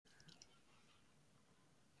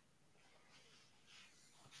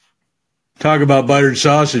Talk about buttered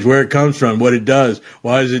sausage, where it comes from, what it does.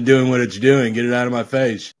 Why is it doing what it's doing? Get it out of my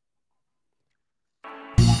face.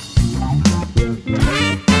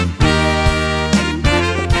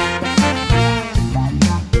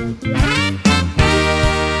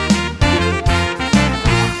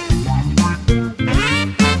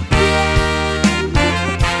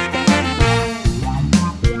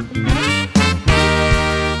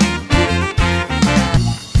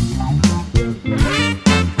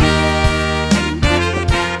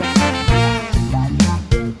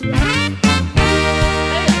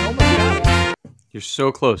 You're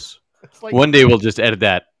so close. Like, one day we'll just edit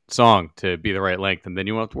that song to be the right length, and then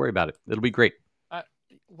you won't have to worry about it. It'll be great.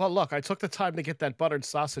 well, look, I took the time to get that buttered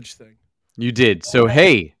sausage thing. You did. So,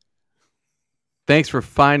 hey, thanks for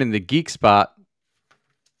finding the Geek spot.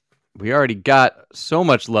 We already got so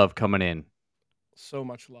much love coming in. So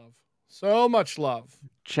much love. So much love.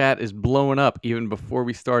 Chat is blowing up even before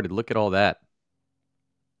we started. Look at all that.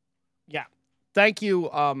 Yeah. Thank you,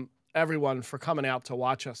 everyone, for coming out to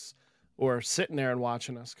watch us or sitting there and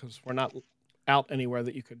watching us, because we're not out anywhere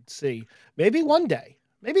that you could see. Maybe one day.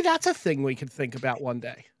 Maybe that's a thing we could think about one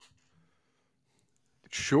day.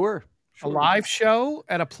 Sure. A live show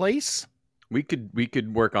at a place. We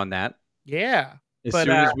could work on that. Yeah. As soon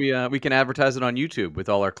as we can advertise it on YouTube with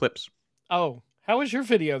all our clips. Oh, how was your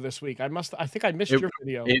video this week? I think I missed your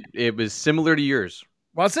video. It was similar to yours.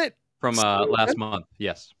 Was it? From last month,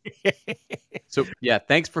 yes. So, yeah,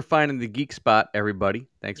 thanks for finding the Geek spot, everybody.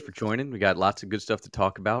 Thanks for joining. We got lots of good stuff to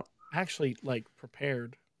talk about. Actually,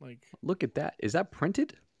 prepared. Look at that. Is that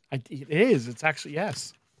printed? It is. It's actually,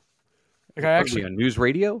 yes. On news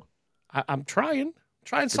radio? I'm trying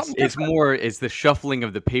something It's different. more, it's the shuffling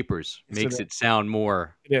of the papers makes it sound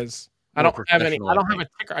more. It is. I don't have a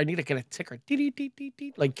ticker. I need to get a ticker.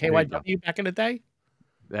 Like KYW back in the day.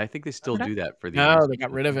 I think they still do that for the. No, they got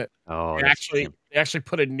rid of it. Oh, they actually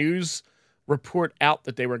put a news report out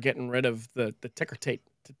that they were getting rid of the ticker tape.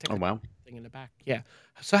 Oh, wow. Thing in the back. Yeah.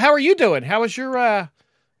 So how are you doing? How was your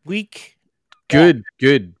week? Good.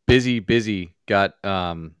 Busy. Got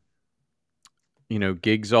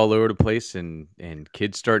gigs all over the place and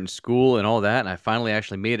kids starting school and all that. And I finally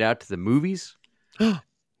actually made it out to the movies. No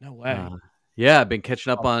way. Yeah, I've been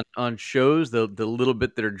catching up on shows, the little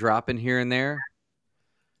bit that are dropping here and there.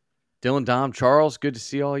 Dylan, Dom, Charles, good to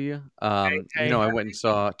see all you. I went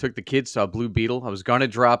and took the kids, saw Blue Beetle. I was gonna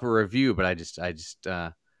drop a review, but I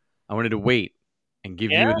wanted to wait and give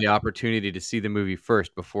you the opportunity to see the movie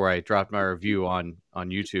first before I dropped my review on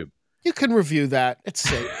YouTube. You can review that. It's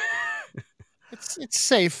safe. it's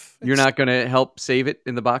safe. You're not gonna help save it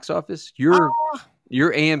in the box office? Your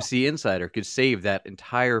AMC insider could save that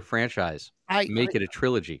entire franchise. Make it a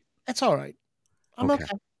trilogy. That's all right. I'm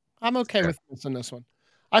okay. I'm okay with this one.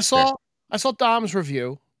 I saw Dom's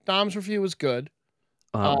review. Dom's review was good.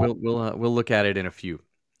 We'll look at it in a few.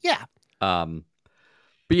 Yeah. But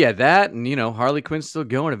yeah, that and Harley Quinn's still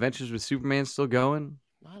going. Adventures with Superman's still going.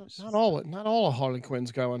 Not all of Harley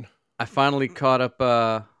Quinn's going. I finally caught up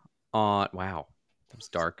on. Wow, that was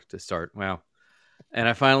dark to start. Wow, and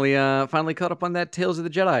I finally caught up on that Tales of the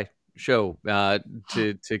Jedi show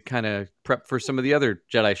to kind of prep for some of the other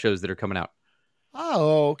Jedi shows that are coming out.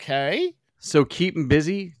 Oh, okay. So keeping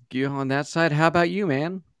busy on that side. How about you,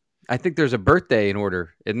 man? I think there's a birthday in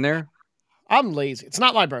order, isn't there? I'm lazy. It's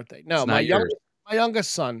not my birthday. No, my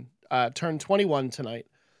youngest son turned 21 tonight.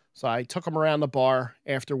 So I took him around the bar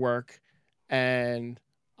after work and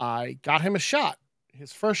I got him a shot,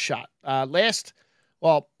 his first shot.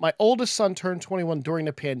 My oldest son turned 21 during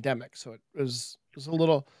the pandemic. So it was a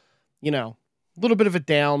little, bit of a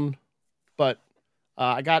down, but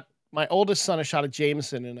I got my oldest son a shot of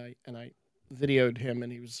Jameson and I videoed him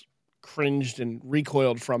and he was cringed and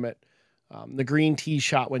recoiled from it. The green tea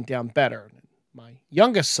shot went down better. My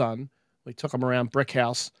youngest son, we took him around Brick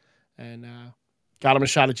House and got him a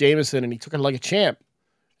shot of Jameson and he took it like a champ.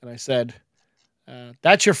 And I said,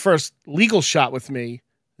 that's your first legal shot with me.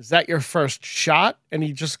 Is that your first shot? And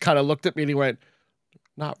he just kind of looked at me and he went,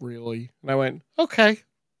 not really. And I went, okay.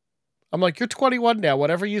 I'm like, you're 21 now.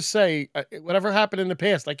 Whatever you say, whatever happened in the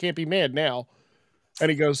past, I can't be mad now.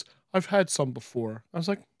 And he goes, I've had some before. I was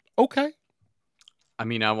like, okay. I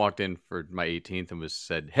mean, I walked in for my 18th and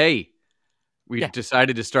said, hey, we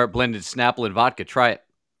decided to start blended Snapple and vodka. Try it.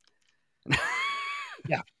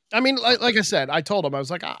 Yeah. I mean, like I said, I told him, I was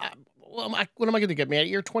like, what am I going to get mad at?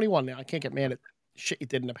 You're 21 now. I can't get mad at shit you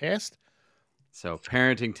did in the past. So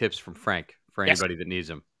parenting tips from Frank for anybody that needs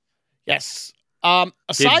them. Yes.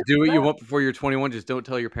 Kids, do what you want before you're 21. Just don't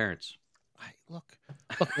tell your parents. Look,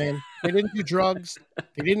 man, they didn't do drugs.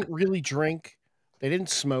 They didn't really drink. They didn't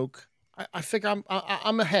smoke. I figure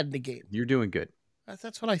I'm ahead in the game. You're doing good.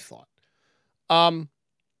 That's what I thought.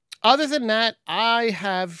 Other than that, I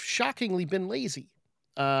have shockingly been lazy.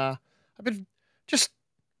 I've been just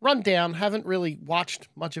run down. Haven't really watched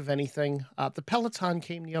much of anything. The Peloton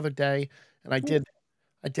came the other day, and I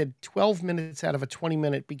did 12 minutes out of a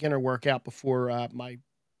 20-minute beginner workout before my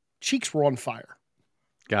cheeks were on fire.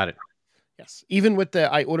 Got it. Yes, even with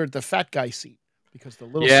I ordered the fat guy seat because the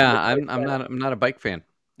little Yeah, I'm not a bike fan.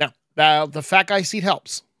 No, the fat guy seat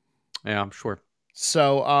helps. Yeah, I'm sure.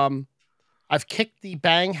 So I've kicked the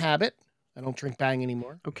Bang habit. I don't drink Bang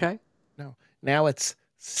anymore. Okay. No, now it's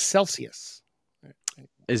Celsius.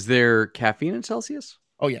 Is there caffeine in Celsius?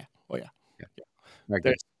 Oh yeah. Very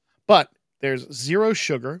good. But there's zero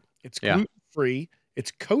sugar. It's Yeah. gluten free.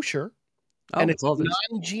 It's kosher, Oh, and it's a well,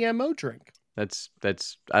 non-GMO drink. that's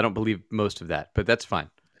I don't believe most of that, but that's fine.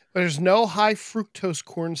 There's no high fructose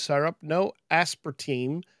corn syrup, no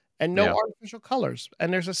aspartame, and no Yeah. artificial colors.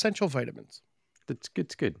 And there's essential vitamins. That's good.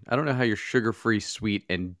 It's good. I don't know how you're sugar-free, sweet,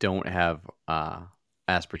 and don't have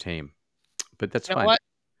aspartame, but that's You know fine. what?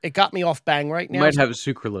 It got me off Bang right You now. might have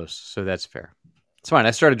sucralose, so that's fair. It's fine.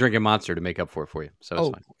 I started drinking Monster to make up for it for you, so it's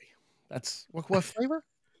fine. Boy. That's what flavor?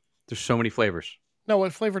 There's so many flavors. No,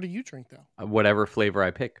 what flavor do you drink though? Whatever flavor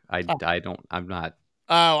I pick, Oh. I'm not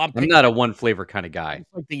I'm not a one flavor kind of guy.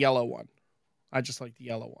 like the yellow one. I just like the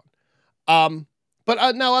yellow one.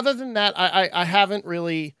 But no, other than that, I haven't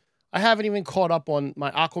even caught up on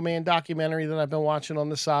my Aquaman documentary that I've been watching on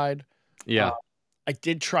the side. Yeah. I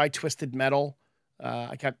did try Twisted Metal.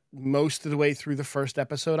 I got most of the way through the first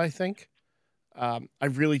episode, I think. I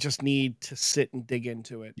really just need to sit and dig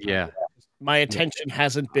into it. Yeah. My attention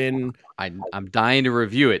hasn't been. I'm dying to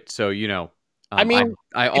review it, so I mean,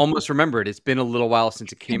 I almost remembered. It's been a little while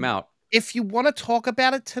since it came out. If you want to talk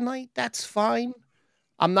about it tonight, that's fine.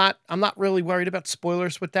 I'm not really worried about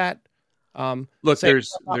spoilers with that. Look, I'm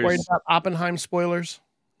not worried about Oppenheim spoilers.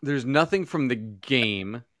 There's nothing from the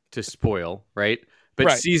game to spoil, right? But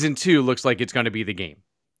Right. season 2 looks like it's going to be the game,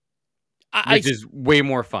 I which is way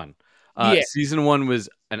more fun. Yeah. Season 1 was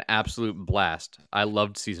an absolute blast. I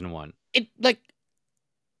loved season 1.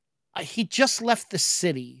 He just left the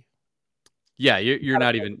city. Yeah, you're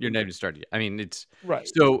not even started yet. I mean, it's Right.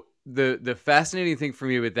 so the fascinating thing for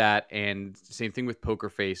me with that, and same thing with Poker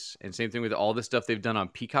Face, and same thing with all the stuff they've done on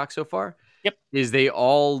Peacock so far. Yep. Is they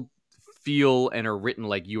all feel and are written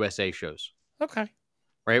like USA shows, Okay.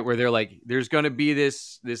 right? Where they're like, there's going to be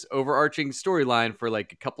this overarching storyline for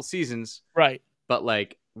like a couple seasons, Right. but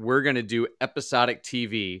like we're going to do episodic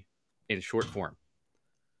TV in short form.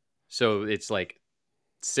 So it's like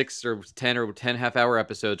 6 or 10 half-hour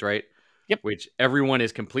episodes, right? Yep. Which everyone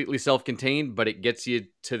is completely self-contained, but it gets you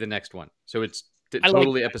to the next one. So it's I like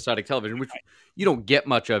totally episodic television, which you don't get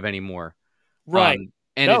much of anymore. Right.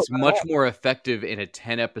 And No, it's not at much all. more effective in a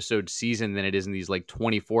 10-episode season than it is in these like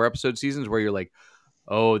 24-episode seasons where you're like,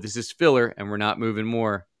 oh, this is filler and we're not moving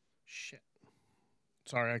more. Shit.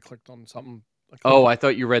 Sorry, I clicked on something. Oh, I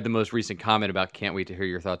thought you read the most recent comment about can't wait to hear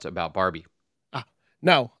your thoughts about Barbie.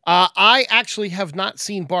 No. I actually have not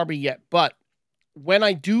seen Barbie yet, but when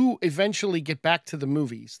I do eventually get back to the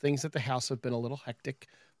movies, things at the house have been a little hectic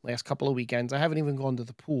last couple of weekends. I haven't even gone to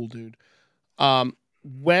the pool, dude.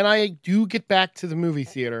 When I do get back to the movie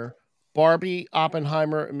theater, Barbie,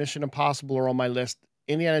 Oppenheimer, and Mission Impossible are on my list.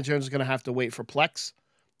 Indiana Jones is going to have to wait for Plex.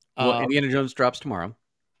 Well, Indiana Jones drops tomorrow.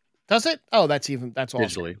 Does it? Oh, that's awesome.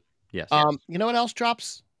 Digitally. Yes. You know what else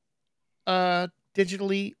drops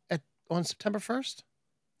digitally on September 1st?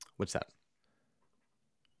 What's that?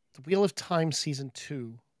 The Wheel of Time Season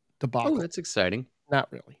 2 debacle. Oh, that's exciting. Not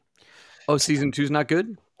really. Oh, season 2's not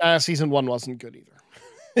good? Season 1 wasn't good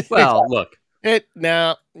either. Well, look.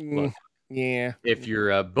 Yeah. If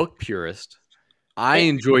you're a book purist, I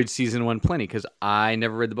enjoyed season 1 plenty because I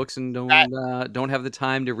never read the books and don't have the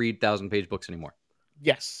time to read 1,000-page books anymore.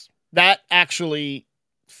 Yes. That actually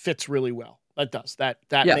fits really well. That does. That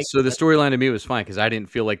Yeah, makes so the storyline to me was fine because I didn't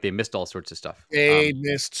feel like they missed all sorts of stuff. They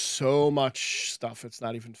missed so much stuff. It's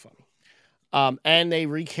not even funny. And they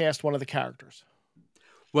recast one of the characters.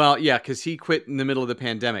 Well, yeah, because he quit in the middle of the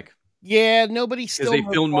pandemic. Yeah, nobody still. Because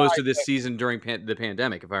they filmed most of this season during the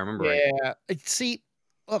pandemic, if I remember right. Yeah. See,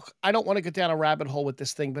 look, I don't want to get down a rabbit hole with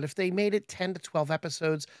this thing, but if they made it 10 to 12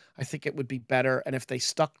 episodes, I think it would be better. And if they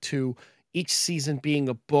stuck to each season being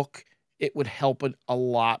a book, it would help it a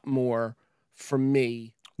lot more for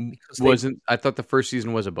me. I thought the first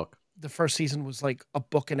season was a book. The first season was like a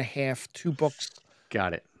book and a half, 2 books.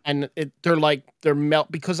 Got it. And they're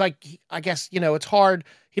melt because I guess, it's hard.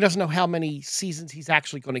 He doesn't know how many seasons he's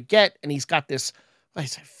actually going to get. And he's got this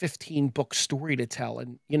 15 book story to tell.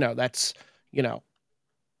 And, that's,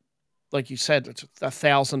 like you said, it's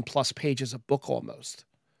 1,000+ pages of book almost.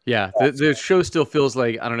 Yeah, the show still feels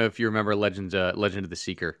like, I don't know if you remember Legend of the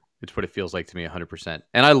Seeker. It's what it feels like to me 100%.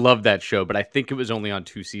 And I love that show, but I think it was only on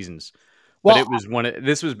 2 seasons. But it was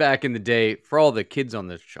this was back in the day for all the kids on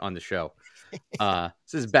the show.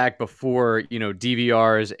 This is back before,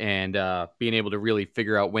 DVRs and being able to really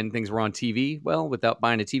figure out when things were on TV, well, without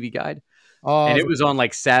buying a TV guide. And it was on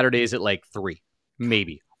like Saturdays at like 3,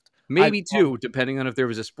 maybe 2, depending on if there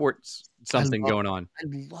was a sports something going on. I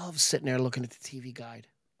love sitting there looking at the TV guide.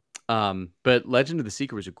 But Legend of the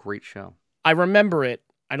Seeker was a great show. I remember it.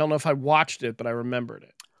 I don't know if I watched it, but I remembered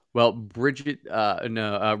it. Well, Bridget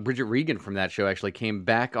Regan from that show actually came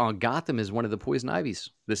back on Gotham as one of the Poison Ivies,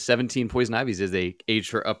 the 17 Poison Ivies, as they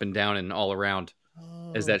aged her up and down and all around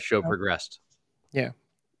as that show progressed. Yeah.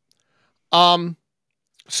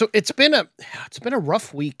 So it's been a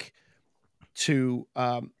rough week to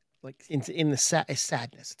like in the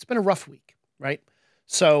sadness. It's been a rough week, right?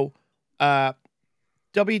 So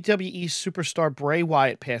WWE superstar Bray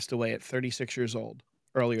Wyatt passed away at 36 years old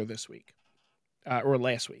earlier this week. Or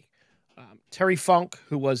last week. Terry Funk,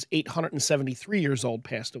 who was 873 years old,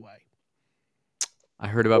 passed away. I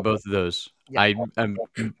heard about both of those. Yeah. I'm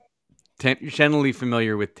generally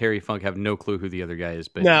familiar with Terry Funk. Have no clue who the other guy is,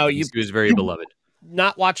 but he was very beloved.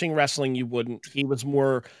 Not watching wrestling, you wouldn't. He was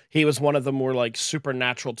one of the more like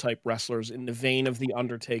supernatural type wrestlers in the vein of the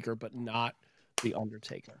Undertaker, but not the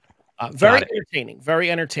Undertaker. Very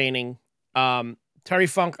entertaining. Terry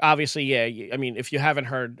Funk, obviously, yeah. I mean, if you haven't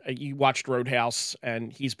heard, you watched Roadhouse,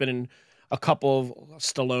 and he's been in a couple of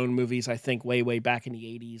Stallone movies, I think, way back in the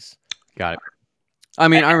 80s. Got it. I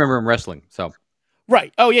mean, I remember him wrestling, so.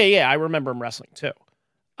 Right. Oh, yeah. I remember him wrestling, too.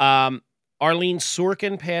 Arlene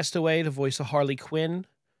Sorkin passed away, the voice of Harley Quinn.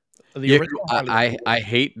 I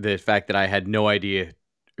hate the fact that I had no idea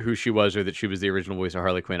who she was or that she was the original voice of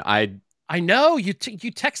Harley Quinn. I know you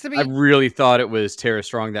texted me. I really thought it was Tara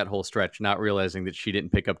Strong that whole stretch, not realizing that she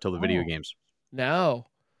didn't pick up till the video games. No.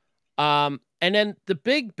 And then the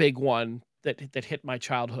big one that hit my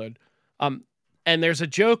childhood. And there's a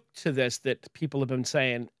joke to this that people have been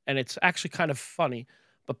saying, and it's actually kind of funny.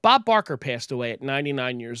 But Bob Barker passed away at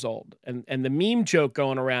 99 years old, and the meme joke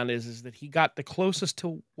going around is that he got the closest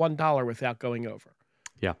to $1 without going over.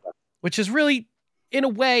 Yeah, which is really, in a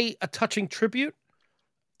way, a touching tribute.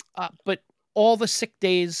 But all the sick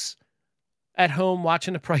days at home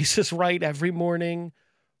watching The Price is Right every morning,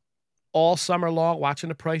 all summer long watching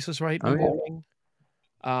The Price is Right in the morning.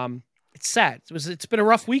 It's sad. It's been a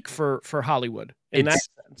rough week for Hollywood in that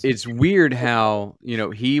sense. It's weird how,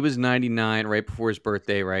 he was 99 right before his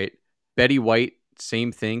birthday, right? Betty White,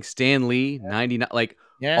 same thing. Stan Lee, 99. Like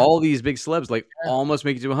all these big celebs, almost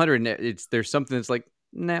make it to 100. And there's something that's like,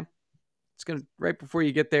 nah. It's gonna right before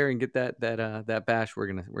you get there and get that bash. We're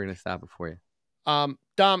gonna stop it for you.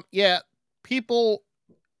 Dom, yeah, people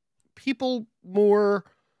more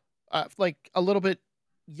like a little bit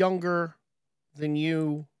younger than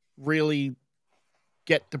you really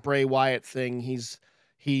get the Bray Wyatt thing. He's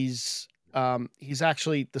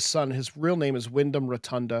actually the son. His real name is Wyndham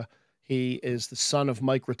Rotunda. He is the son of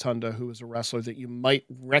Mike Rotunda, who is a wrestler that you might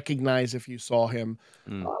recognize if you saw him.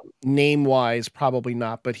 Name-wise, probably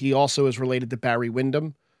not, but he also is related to Barry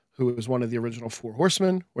Windham, who was one of the original Four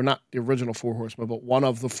Horsemen. Or not the original Four Horsemen, but one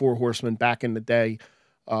of the Four Horsemen back in the day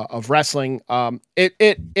of wrestling.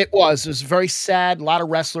 It was very sad. A lot of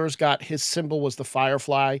wrestlers his symbol was the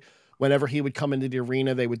firefly. Whenever he would come into the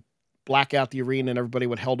arena, they would black out the arena, and everybody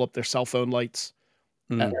would hold up their cell phone lights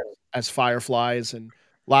as fireflies. And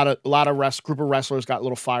a lot of group of wrestlers got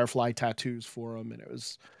little firefly tattoos for them, and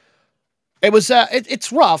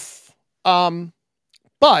it's rough.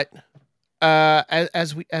 But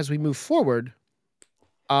as we move forward,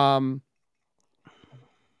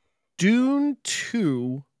 Dune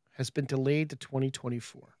 2 has been delayed to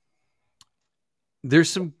 2024. There's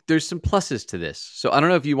some pluses to this. So I don't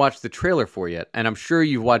know if you watched the trailer for yet, and I'm sure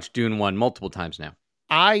you've watched Dune 1 multiple times now.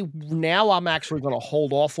 I'm actually going to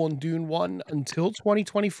hold off on Dune 1 until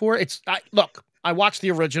 2024. I watched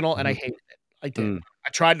the original and I hated it. I did. I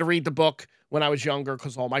tried to read the book when I was younger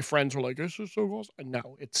because all my friends were like, "This is so awesome."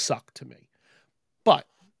 No, it sucked to me. But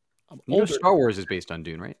I'm older. Star Wars is based on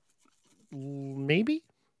Dune, right? Maybe.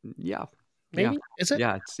 Yeah. Maybe. Is it?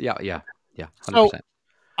 Yeah. It's 100%. So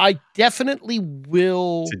I definitely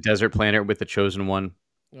will. It's a desert planet with the chosen one.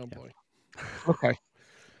 Oh boy. Okay.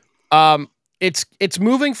 It's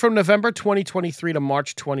moving from November 2023 to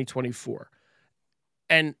March 2024.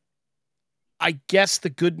 And I guess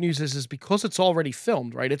the good news is because it's already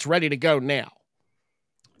filmed, right? It's ready to go now.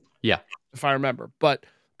 Yeah. If I remember. But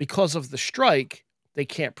because of the strike, they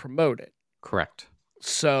can't promote it. Correct.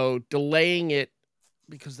 So delaying it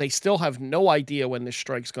because they still have no idea when this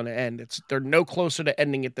strike's going to end. They're no closer to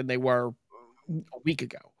ending it than they were a week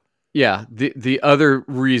ago. Yeah, the other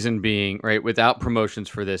reason being, right, without promotions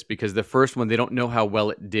for this, because the first one, they don't know how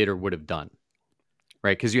well it did or would have done,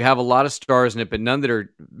 right? Because you have a lot of stars in it, but none that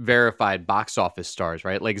are verified box office stars,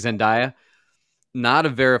 right? Like Zendaya, not a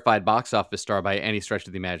verified box office star by any stretch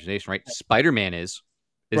of the imagination, right? Spider-Man is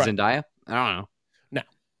Right. Zendaya? I don't know. No.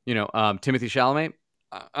 You know, Timothy Chalamet,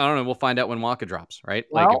 I don't know. We'll find out when Wonka drops, right?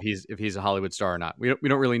 Well, like if he's a Hollywood star or not. We don't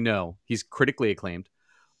really know. He's critically acclaimed.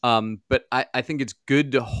 But I think it's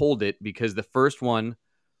good to hold it because the first one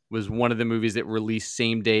was one of the movies that released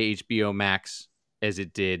same day HBO Max as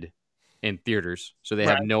it did in theaters. So they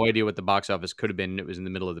have no idea what the box office could have been. It was in the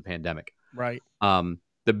middle of the pandemic. Right.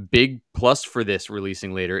 The big plus for this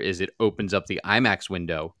releasing later is it opens up the IMAX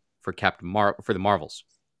window for for the Marvels.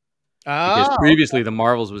 Because previously the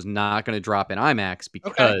Marvels was not going to drop in IMAX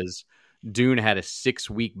because Dune had a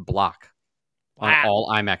 6-week block on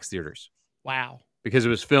all IMAX theaters. Wow. Because it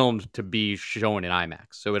was filmed to be shown in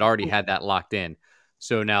IMAX. So it already had that locked in.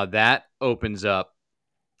 So now that opens up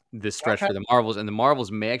this stretch for the Marvels, and the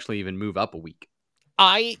Marvels may actually even move up a week.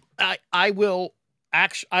 I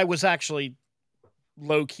was actually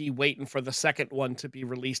low-key waiting for the second one to be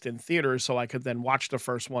released in theaters so I could then watch the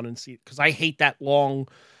first one and see, because I hate that long,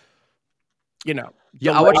 Yeah,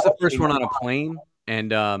 I watched the first one on a plane,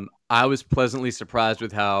 and I was pleasantly surprised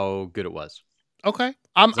with how good it was. Okay.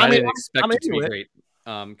 I didn't expect it to be great.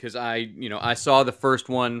 Because I saw the first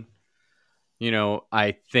one,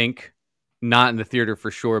 I think not in the theater for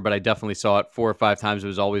sure, but I definitely saw it 4 or 5 times. It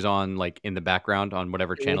was always on like in the background on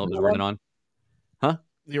whatever channel it was running on. Huh?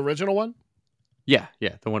 The original one? Yeah,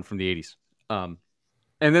 the one from the 80s. And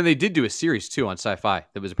then they did do a series too on Sci-Fi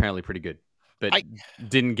that was apparently pretty good, but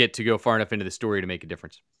didn't get to go far enough into the story to make a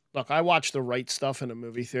difference. Look, I watched the right stuff in a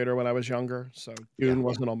movie theater when I was younger, so Dune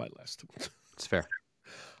wasn't on my list. It's fair.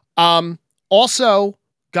 Also,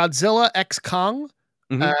 Godzilla X Kong,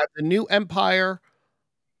 Mhm. the new Empire,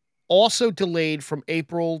 also delayed from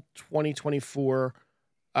April 2024,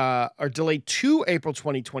 or delayed to April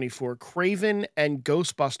 2024. Craven and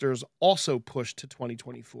Ghostbusters also pushed to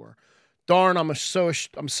 2024. Darn, I'm so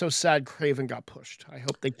sad Craven got pushed. I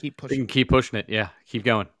hope they keep pushing. They can keep pushing it. Yeah, keep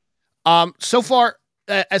going. So far,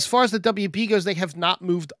 as far as the WB goes, they have not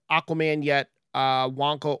moved Aquaman yet,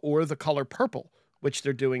 Wonka, or The Color Purple, which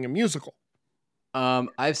they're doing a musical.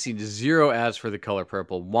 I've seen 0 ads for The Color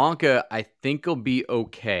Purple. Wonka, I think will be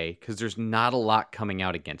okay because there's not a lot coming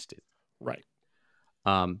out against it. Right.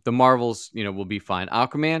 The Marvels, will be fine.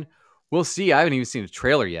 Aquaman, we'll see. I haven't even seen a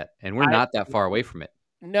trailer yet, and we're not that far away from it.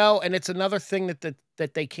 No, and it's another thing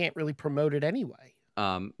that they can't really promote it anyway.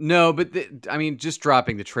 No, but just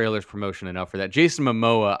dropping the trailer's promotion enough for that. Jason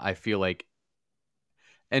Momoa, I feel like,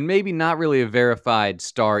 and maybe not really a verified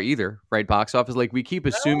star either, right? Box office. Like we keep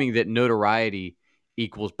assuming that notoriety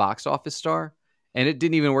equals box office star, and it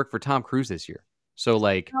didn't even work for Tom Cruise this year. So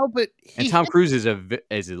and Tom Cruise is a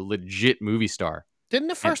legit movie star. Didn't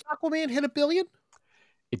the first Aquaman hit $1 billion?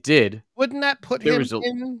 It did. Wouldn't that put him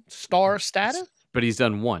in star status? But he's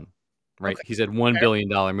done one, right? Okay. He's had $1 billion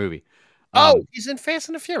movie. He's in Fast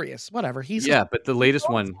and the Furious. Whatever. But the latest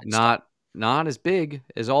one, not as big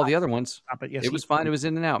as all the other ones. Yes, it was fine. It was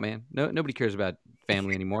in and out, man. Nobody cares about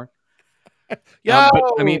family anymore. But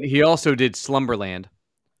he also did Slumberland.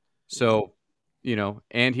 So,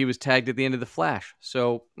 and he was tagged at the end of The Flash.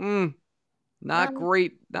 So, not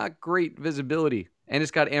great visibility. And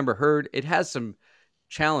it's got Amber Heard. It has some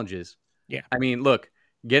challenges. Yeah. Look,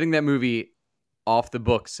 getting that movie off the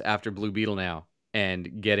books after Blue Beetle now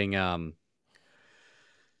and getting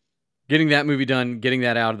that movie done, getting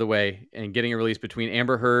that out of the way and getting a release between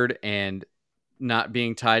Amber Heard and not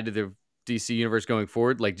being tied to the DC universe going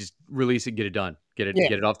forward, like just release it, get it done, get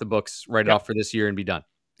it off the books, write it off for this year and be done.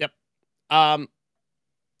 Yep.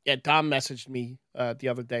 Dom messaged me the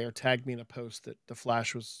other day or tagged me in a post that The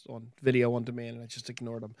Flash was on video on demand, and I just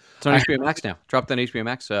ignored him. It's on HBO Max now. Dropped on HBO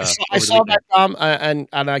Max. I saw that, Dom, and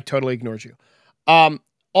I totally ignored you.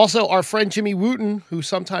 Also, our friend Jimmy Wooten, who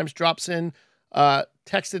sometimes drops in,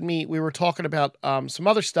 texted me. We were talking about some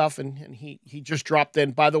other stuff, and he just dropped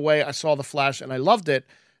in. By the way, I saw The Flash, and I loved it.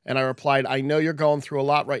 And I replied, I know you're going through a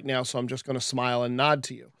lot right now, so I'm just going to smile and nod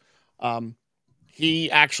to you. He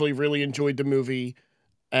actually really enjoyed the movie,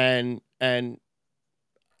 and it's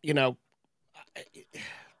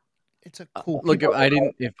a cool. Look,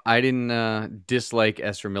 if I didn't dislike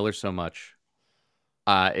Ezra Miller so much,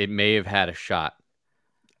 it may have had a shot.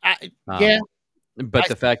 But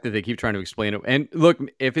the fact that they keep trying to explain it, and look,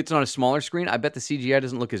 if it's on a smaller screen, I bet the CGI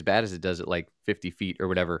doesn't look as bad as it does at like 50 feet or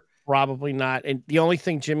whatever. Probably not. And the only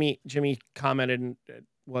thing Jimmy commented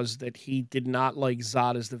was that he did not like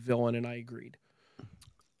Zod as the villain, and I agreed.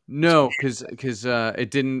 No, because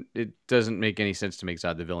it doesn't make any sense to make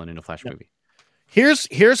Zod the villain in a Flash movie.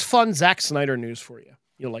 Here's fun Zack Snyder news for you.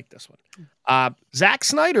 You'll like this one. Zack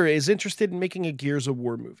Snyder is interested in making a Gears of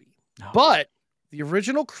War movie, but the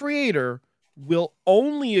original creator will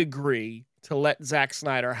only agree to let Zack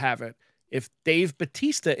Snyder have it if Dave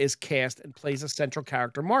Bautista is cast and plays a central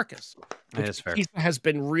character, Marcus. That's fair. Bautista has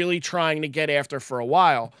been really trying to get after for a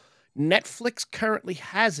while. Netflix currently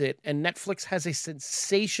has it, and Netflix has a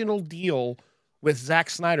sensational deal with Zack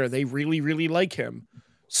Snyder. They really, really like him.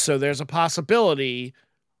 So there's a possibility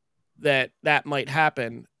that might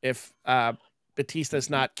happen if Bautista's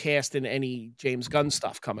not cast in any James Gunn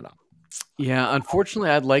stuff coming up. Yeah, unfortunately,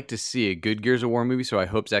 I'd like to see a good Gears of War movie, so I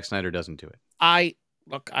hope Zack Snyder doesn't do it. I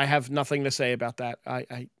have nothing to say about that.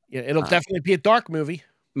 It'll definitely be a dark movie.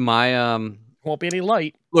 Won't be any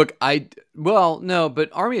light. Look, no, but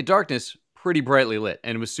Army of Darkness pretty brightly lit,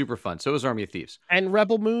 and it was super fun. So was Army of Thieves. And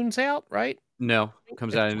Rebel Moon's out, right? No,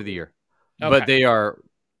 comes out into the year, Okay. but they are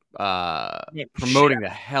promoting the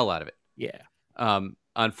hell out of it. Yeah.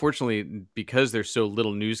 Unfortunately, because there's so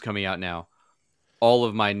little news coming out now, all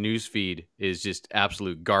of my news feed is just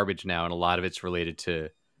absolute garbage now, and a lot of it's related to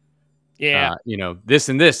this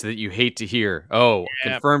and this that you hate to hear.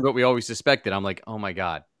 Confirmed what we always suspected. I'm like, oh my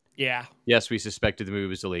god. Yeah. Yes, we suspected the movie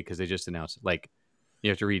was delayed because they just announced it. Like,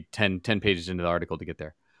 you have to read 10 pages into the article to get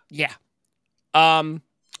there. Yeah.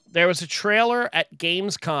 There was a trailer at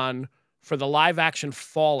Gamescom for the live action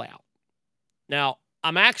Fallout. Now,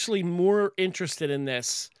 I'm actually more interested in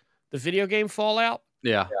this. The video game Fallout.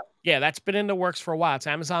 Yeah. Yeah, that's been in the works for a while. It's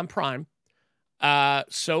Amazon Prime.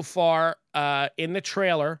 So far, in the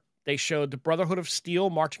trailer, they showed the Brotherhood of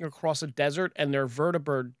Steel marching across a desert and their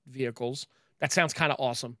vertibird vehicles. That sounds kind of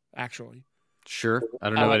awesome, actually. Sure. I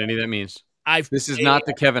don't know what any of that means. This is not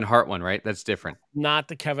the Kevin Hart one, right? That's different. Not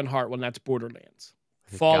the Kevin Hart one. That's Borderlands.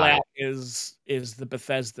 Fallout is the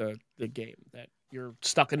Bethesda the game that you're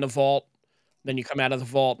stuck in the vault. Then you come out of the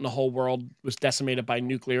vault and the whole world was decimated by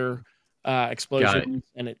nuclear explosions.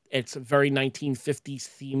 And it's a very 1950s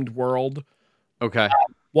themed world. Okay.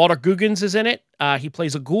 Walter Goggins is in it. He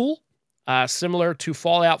plays a ghoul. Similar to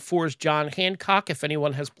Fallout 4's John Hancock. If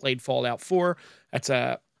anyone has played Fallout 4,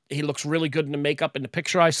 he looks really good in the makeup in the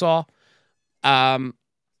picture I saw.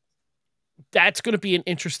 That's going to be an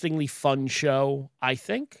interestingly fun show, I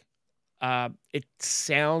think. It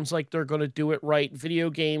sounds like they're going to do it right. Video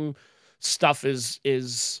game stuff has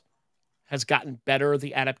gotten better,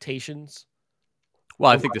 the adaptations.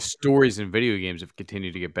 Well, I think the stories in video games have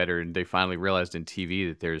continued to get better, and they finally realized in TV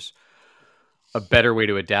that there's a better way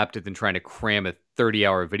to adapt it than trying to cram a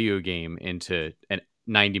 30-hour video game into a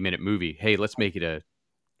 90-minute movie. Hey, let's make it a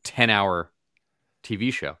 10-hour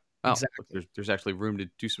TV show. Oh, exactly. There's actually room to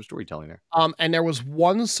do some storytelling there. And there was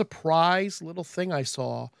one surprise little thing I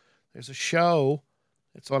saw. There's a show.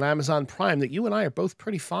 It's on Amazon Prime that you and I are both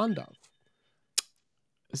pretty fond of.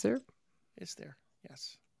 Is there? Is there?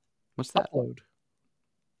 Yes. What's that? Upload.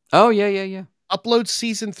 Oh, yeah. Upload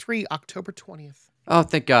season 3, October 20th. Oh,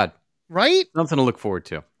 thank God. Right? Something to look forward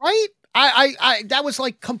to. Right? I that was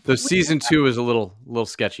like completely. So season 2 is a little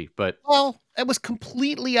sketchy, but it was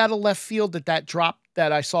completely out of left field that dropped.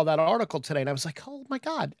 That I saw that article today, and I was like, oh my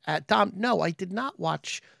god, Dom. No, I did not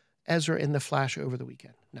watch Ezra in the Flash over the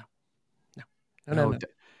weekend. No.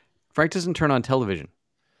 Frank doesn't turn on television.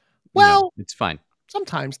 Well, it's fine.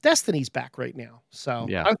 Sometimes Destiny's back right now, so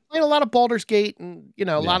yeah. I was playing a lot of Baldur's Gate, and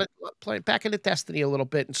a lot of playing back into Destiny a little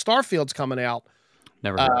bit, and Starfield's coming out.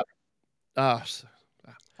 Never heard.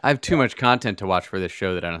 I have too much content to watch for this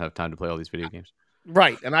show that I don't have time to play all these video games.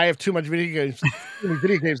 Right, and I have too much video games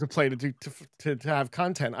to play to have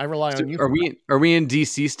content. I rely on you. Are we in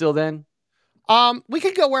DC still then? We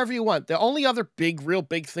can go wherever you want. The only other real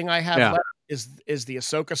big thing I have left is the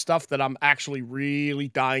Ahsoka stuff that I'm actually really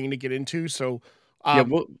dying to get into. So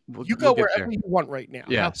we'll you go wherever you want right now.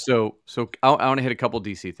 Yeah. So I want to hit a couple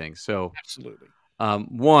DC things. So absolutely.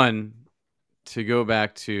 One, to go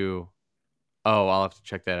back to, I'll have to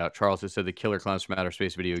check that out. Charles has said the Killer Clowns from Outer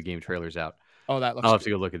Space video game trailer's out. Oh, that looks. I'll have to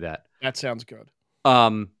go look at that. That sounds good.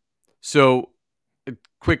 So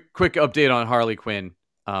quick update on Harley Quinn.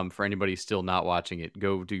 For anybody still not watching it,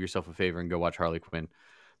 go do yourself a favor and go watch Harley Quinn.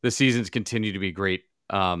 The seasons continue to be great.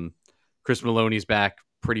 Chris Maloney's back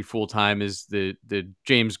pretty full time as the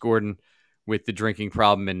James Gordon with the drinking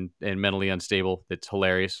problem and mentally unstable. That's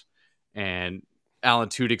hilarious. And Alan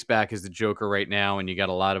Tudyk's back as the Joker right now, and you got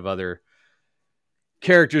a lot of other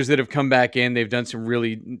characters that have come back in. They've done some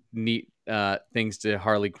really neat things to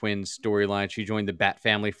Harley Quinn's storyline. She joined the Bat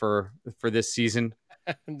family for this season.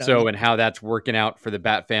 Nice. So, and how that's working out for the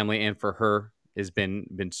Bat family and for her has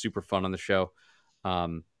been super fun on the show.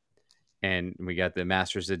 And we got the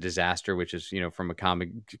Masters of Disaster, which is, from a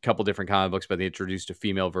couple different comic books, but they introduced a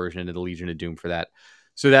female version of the Legion of Doom for that.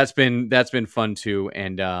 So that's been fun too.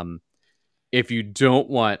 And if you don't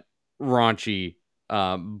want raunchy,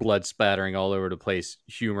 blood splattering all over the place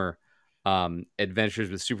humor, Adventures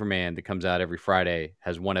with Superman that comes out every Friday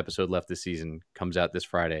has one episode left this season. Comes out this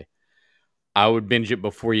Friday. I would binge it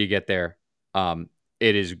before you get there.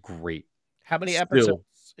 It is great. How many Still, episodes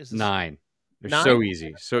is this? 9. They're 9? so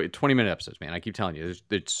easy. So 20-minute episodes, man. I keep telling you,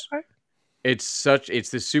 it's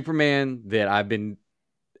the Superman that I've been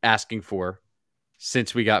asking for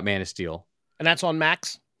since we got Man of Steel. And that's on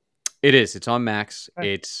Max? It is. It's on Max.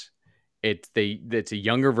 Okay. It's a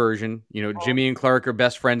younger version. Jimmy and Clark are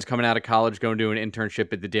best friends coming out of college, going to do an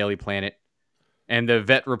internship at the Daily Planet. And the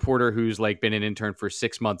vet reporter who's been an intern for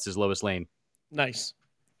 6 months is Lois Lane. Nice.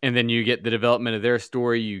 And then you get the development of their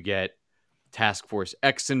story. You get Task Force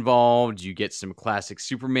X involved. You get some classic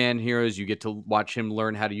Superman heroes. You get to watch him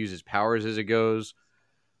learn how to use his powers as it goes.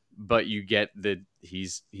 But you get that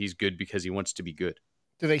he's good because he wants to be good.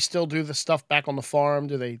 Do they still do the stuff back on the farm?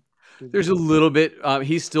 There's a little bit.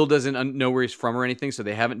 He still doesn't know where he's from or anything, so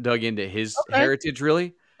they haven't dug into his heritage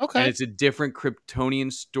really. Okay. And it's a different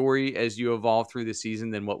Kryptonian story as you evolve through the season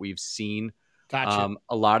than what we've seen. Gotcha.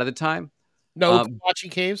 A lot of the time. No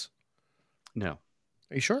Kawachi Caves? No.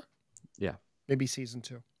 Are you sure? Yeah. Maybe season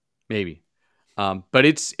 2. Maybe. But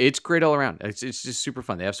it's great all around. It's just super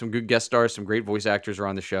fun. They have some good guest stars, some great voice actors are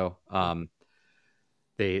on the show.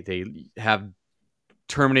 They have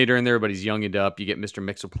Terminator in there, but he's younged up. You get Mr.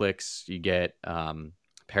 Mxyzptlk, you get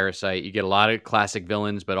Parasite, you get a lot of classic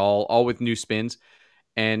villains, but all with new spins.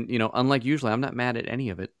 And unlike usually, I'm not mad at any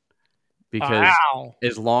of it because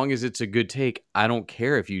as long as it's a good take, I don't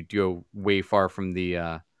care if you go way far from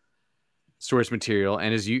the source material.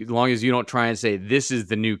 And as long as you don't try and say this is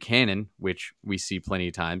the new canon, which we see plenty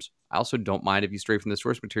of times, I also don't mind if you stray from the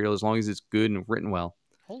source material as long as it's good and written well.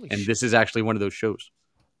 Holy and shit. This is actually one of those shows.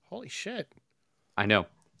 Holy shit. I know.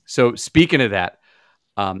 So speaking of that,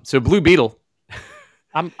 so Blue Beetle.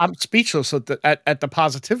 I'm speechless at the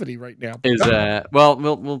positivity right now. Is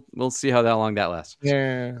well we'll see how long that lasts.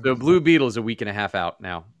 Yeah. So Blue Beetle is a week and a half out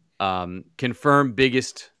now. Confirmed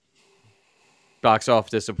biggest box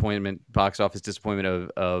office disappointment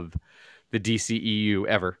of the DCEU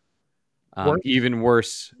ever. Even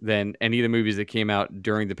worse than any of the movies that came out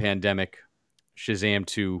during the pandemic. Shazam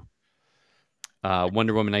 2,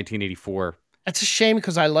 Wonder Woman 1984. That's a shame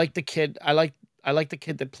because I like the kid. I like the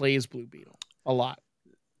kid that plays Blue Beetle a lot.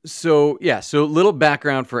 So little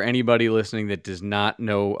background for anybody listening that does not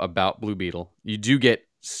know about Blue Beetle. You do get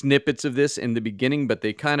snippets of this in the beginning, but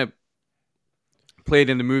they kind of played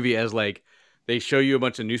in the movie as they show you a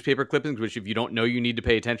bunch of newspaper clippings, which if you don't know, you need to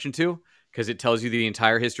pay attention to because it tells you the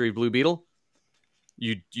entire history of Blue Beetle.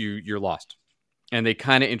 You're lost, and they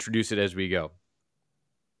kind of introduce it as we go.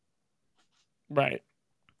 Right.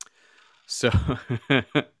 So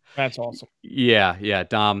that's awesome. Yeah.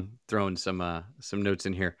 Dom throwing some notes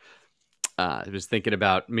in here. I was thinking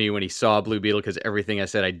about me when he saw Blue Beetle because everything I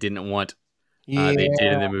said I didn't want, they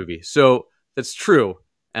did in the movie. So that's true,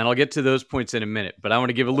 and I'll get to those points in a minute. But I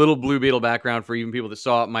want to give a little Blue Beetle background for even people that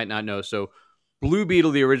saw it might not know. So Blue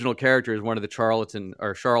Beetle, the original character, is one of the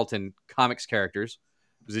Charlton Comics characters.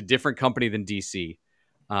 It was a different company than DC.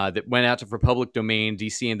 That went out for public domain.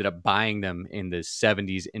 DC ended up buying them in the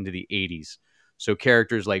 70s into the 80s. So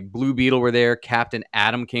characters like Blue Beetle were there. Captain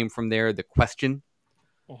Atom came from there. The Question.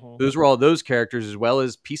 Those were all those characters, as well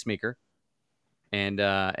as Peacemaker and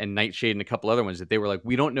Nightshade and a couple other ones that they were like,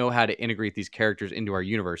 we don't know how to integrate these characters into our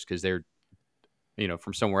universe because they're,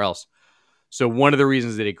 from somewhere else. So one of the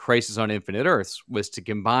reasons they did Crisis on Infinite Earths was to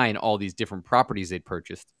combine all these different properties they'd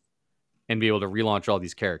purchased and be able to relaunch all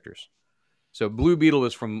these characters. So Blue Beetle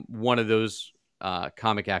was from one of those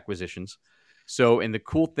comic acquisitions. So, and the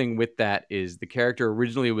cool thing with that is the character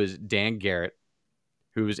originally was Dan Garrett,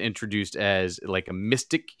 who was introduced as a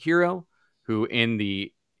mystic hero who in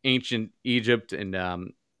the ancient Egypt and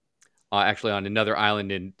actually on another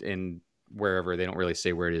island in wherever, they don't really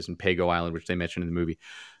say where it is, in Pago Island, which they mentioned in the movie,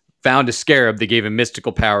 found a scarab that gave him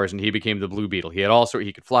mystical powers and he became the Blue Beetle. He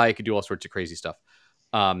could fly, he could do all sorts of crazy stuff.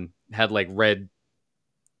 Had red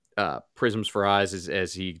prisms for eyes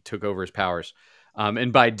as he took over his powers.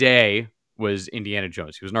 And by day was Indiana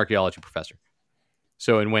Jones. He was an archaeology professor.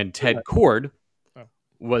 So, and when Ted Cord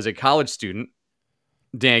was a college student,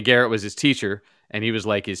 Dan Garrett was his teacher, and he was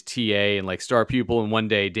his TA and star pupil. And one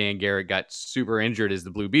day Dan Garrett got super injured as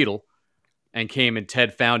the Blue Beetle, and came, and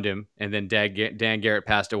Ted found him, and then Dan Garrett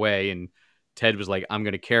passed away, and Ted was like, I'm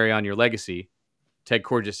going to carry on your legacy. Ted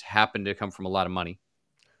Kord just happened to come from a lot of money.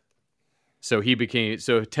 So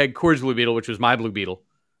Ted Kord's Blue Beetle, which was my Blue Beetle,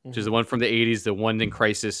 which is the one from the 80s, the one in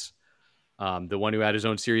Crisis, the one who had his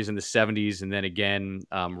own series in the 70s, and then again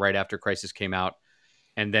right after Crisis came out,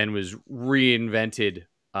 and then was reinvented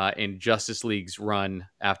in Justice League's run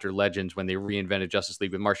after Legends, when they reinvented Justice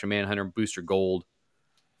League with Martian Manhunter, Booster Gold,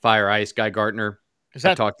 Fire Ice, Guy Gardner.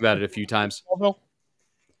 I've talked about it a few times.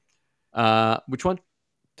 Which one?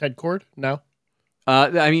 Ted Kord? No.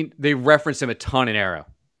 I mean, they reference him a ton in Arrow.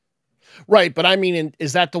 Right, but I mean,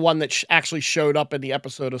 is that the one that actually showed up in the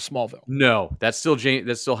episode of Smallville? No, that's still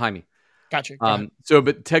Jaime. Gotcha.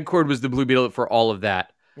 But Ted Kord was the Blue Beetle for all of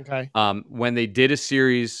that. Okay. When they did a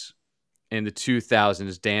series in the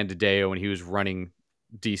 2000s, Dan DiDio, when he was running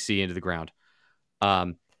DC into the ground,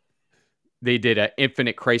 they did an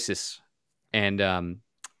Infinite Crisis, and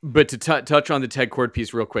but to touch on the Ted Kord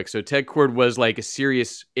piece real quick. So Ted Kord was like a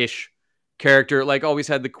serious-ish character, like always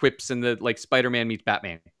had the quips and the like Spider-Man meets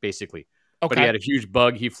Batman, basically. Okay. But he had a huge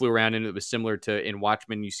bug he flew around in. It was similar to in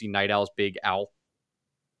Watchmen, you see Night Owl's big owl.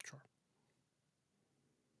 Sure.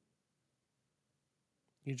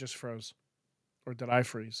 You just froze. Or did I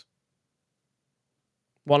freeze?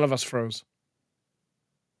 One of us froze.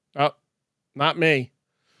 Oh, not me.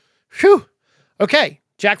 Phew. Okay,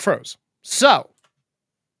 Jack froze. So,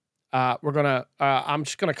 I'm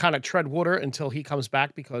just gonna kind of tread water until he comes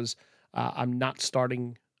back, because I'm not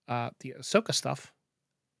starting the Ahsoka stuff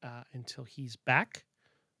until he's back,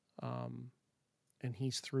 and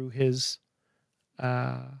he's through his.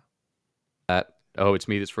 It's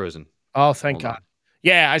me that's frozen. Oh, thank God!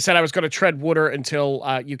 Yeah, I said I was going to tread water until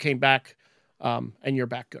you came back, and you're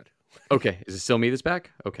back. Good. Okay, is it still me that's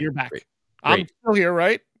back? Okay, you're back. Great. I'm still here,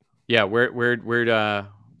 right? Yeah. Where'd I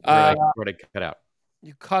cut out?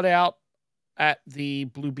 You cut out at the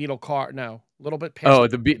Blue Beetle car. No, a little bit past. Oh,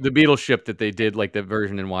 the Beetle ship that they did, like the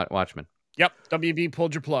version in Watchmen. Yep, WB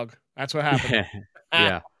pulled your plug. That's what happened.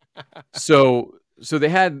 Yeah. So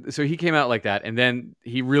he came out like that, and then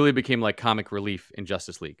he really became like comic relief in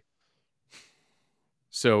Justice League.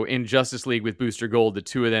 So in Justice League with Booster Gold, the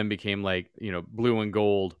two of them became like, blue and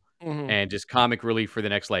gold, and just comic relief for the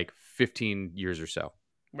next like 15 years or so.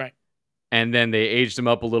 Right. And then they aged him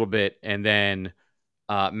up a little bit, and then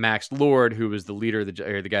Max Lord, who was the leader,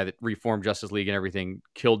 the guy that reformed Justice League and everything,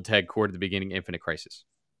 killed Ted Kord at the beginning of Infinite Crisis.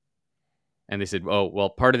 And they said, oh, well,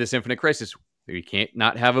 part of this Infinite Crisis, we can't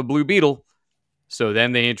not have a Blue Beetle. So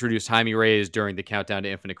then they introduced Jaime Reyes during the countdown to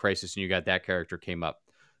Infinite Crisis, and you got that character came up.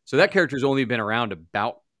 So that character's only been around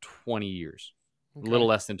about 20 years, a little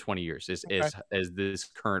less than 20 years as this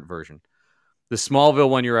current version. The Smallville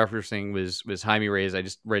one you're referencing was Jaime Reyes. I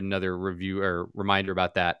just read another review or reminder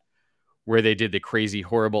about that, where they did the crazy,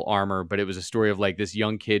 horrible armor, but it was a story of like this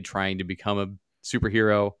young kid trying to become a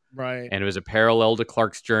superhero. Right. And it was a parallel to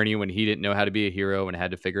Clark's journey when he didn't know how to be a hero and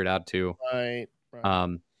had to figure it out too. Right.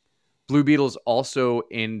 Blue Beetle's also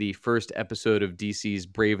in the first episode of DC's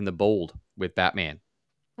Brave and the Bold with Batman.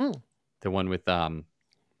 The one with oh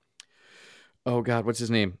God, what's his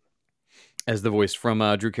name? As the voice from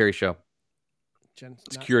Drew Carey show.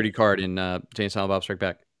 Security card in Jane Silent Bob Strike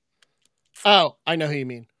Back. Oh, I know who you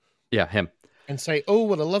mean. Yeah, him. And say, oh,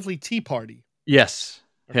 what a lovely tea party. Yes,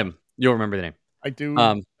 him. You'll remember the name. I do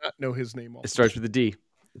not know his name. Also. It starts with a D.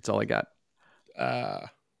 That's all I got.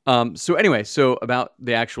 So anyway, about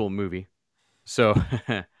the actual movie. So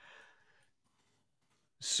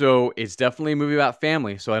it's definitely a movie about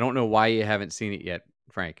family. So I don't know why you haven't seen it yet,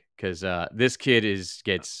 Frank, because this kid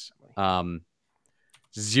gets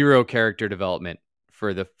zero character development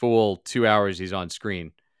for the full 2 hours he's on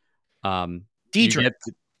screen. Dietrich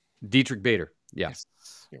Bader. Yeah. Yes.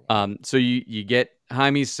 So you get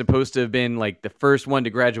Jaime's supposed to have been like the first one to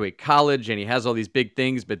graduate college, and he has all these big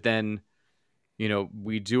things, but then,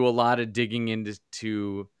 we do a lot of digging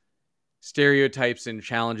into stereotypes and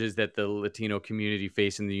challenges that the Latino community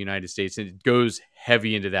face in the United States, and it goes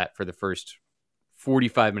heavy into that for the first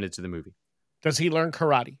 45 minutes of the movie. Does he learn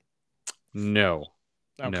karate? No.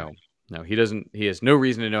 Okay. No, he doesn't. He has no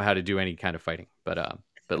reason to know how to do any kind of fighting, but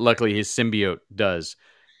luckily his symbiote does.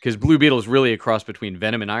 Because Blue Beetle is really a cross between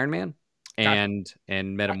Venom and Iron Man, and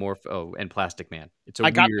Metamorpho and Plastic Man.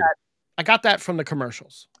 I got that from the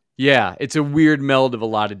commercials. Yeah, it's a weird meld of a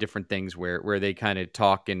lot of different things where they kind of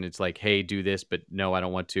talk, and it's like, hey, do this, but no, I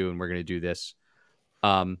don't want to, and we're going to do this.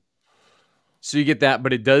 So you get that,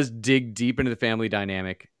 but it does dig deep into the family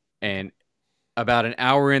dynamic, and about an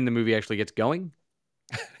hour in, the movie actually gets going,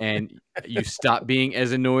 and you stop being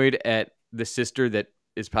as annoyed at the sister that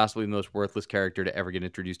is possibly the most worthless character to ever get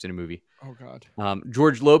introduced in a movie. Oh God.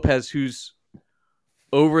 George Lopez, who's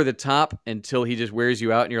over the top until he just wears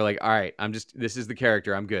you out, and you're like, all right, this is the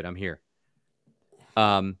character. I'm good. I'm here.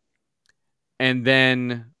 And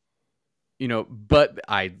then, but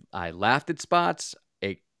I laughed at spots.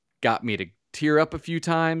 It got me to tear up a few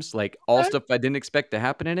times, like all stuff I didn't expect to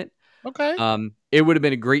happen in it. Okay. It would have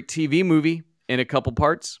been a great TV movie in a couple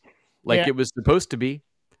parts, like it was supposed to be.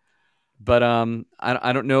 But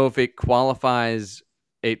I don't know if it qualifies.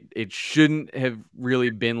 It shouldn't have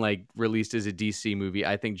really been like released as a DC movie.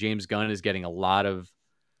 I think James Gunn is getting a lot of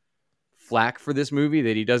flack for this movie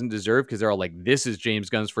that he doesn't deserve, because they're all like, this is James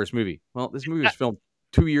Gunn's first movie. Well, this movie was filmed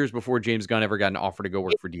 2 years before James Gunn ever got an offer to go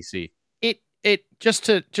work for DC. It just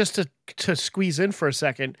to squeeze in for a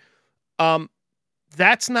second,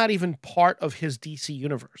 that's not even part of his DC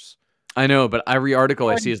universe. I know, but every article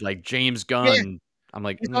I see is like James Gunn. Yeah. I'm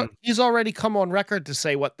like, he's already come on record to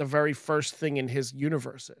say what the very first thing in his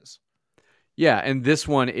universe is. Yeah, and this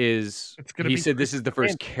one is, he said this is the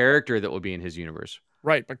first character that will be in his universe.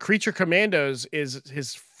 Right, but Creature Commandos is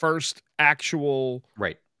his first actual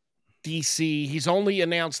DC. He's only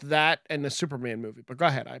announced that and the Superman movie. But go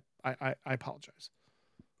ahead. I apologize.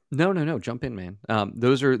 No. Jump in, man.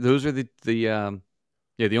 Those are the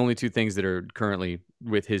only two things that are currently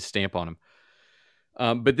with his stamp on them.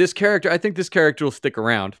 But this character, I think this character will stick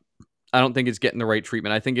around. I don't think it's getting the right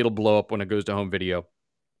treatment. I think it'll blow up when it goes to home video.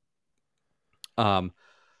 I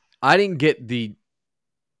didn't get the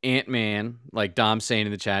Ant-Man, like Dom saying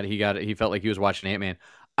in the chat. He felt like he was watching Ant-Man.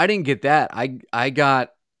 I didn't get that. I got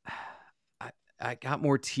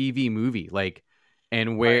more TV movie, like,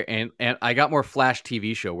 and where and I got more Flash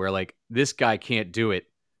TV show where like this guy can't do it.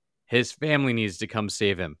 His family needs to come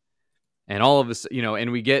save him. And all of us,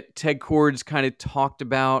 and we get Ted Kord's kind of talked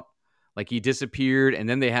about, like he disappeared, and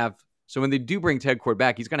then so when they do bring Ted Kord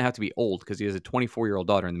back, he's going to have to be old because he has a 24-year-old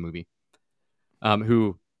daughter in the movie,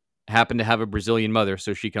 who happened to have a Brazilian mother,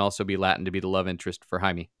 so she can also be Latin to be the love interest for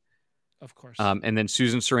Jaime. Of course. And then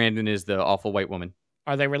Susan Sarandon is the awful white woman.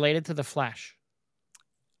 Are they related to the Flash?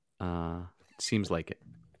 Seems like it.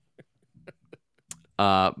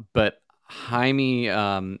 But Jaime,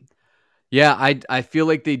 I feel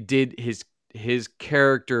like they did his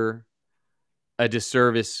character a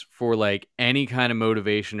disservice for like any kind of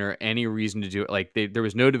motivation or any reason to do it. Like there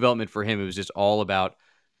was no development for him. It was just all about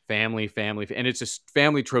family, and it's a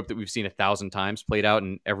family trope that we've seen 1,000 times played out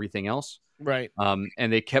in everything else. Right.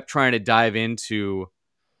 And they kept trying to dive into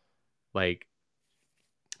like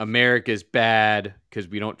America's bad because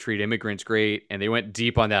we don't treat immigrants great, and they went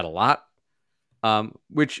deep on that a lot.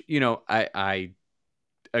 Which I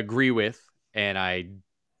agree with, and I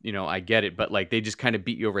get it, but like they just kind of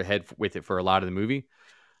beat you over the head with it for a lot of the movie.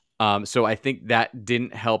 So I think that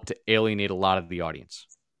didn't help to alienate a lot of the audience.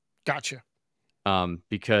 Gotcha.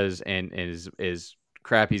 Because and as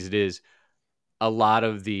crappy as it is, a lot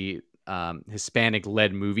of the Hispanic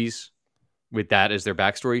led movies with that as their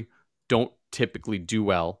backstory don't typically do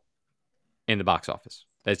well in the box office.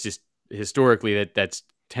 That's just historically that's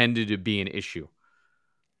tended to be an issue.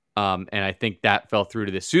 And I think that fell through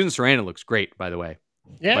to this. Susan Sarandon looks great, by the way.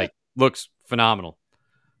 Yeah. Like, looks phenomenal.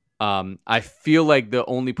 I feel like the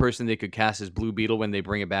only person they could cast as Blue Beetle when they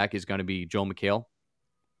bring it back is going to be Joel McHale.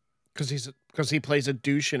 Because he plays a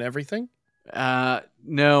douche in everything?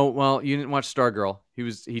 No, well, you didn't watch Stargirl.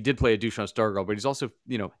 He did play a douche on Stargirl, but he's also,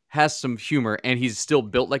 has some humor, and he's still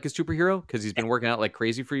built like a superhero because he's been working out like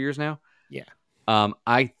crazy for years now. Yeah.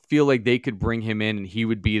 I feel like they could bring him in and he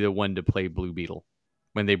would be the one to play Blue Beetle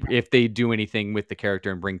if they do anything with the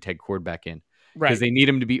character and bring Ted Kord back in. Right. Because they need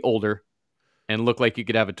him to be older and look like you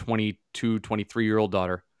could have a 22, 23-year-old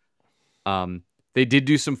daughter. They did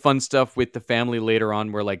do some fun stuff with the family later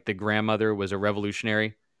on where like the grandmother was a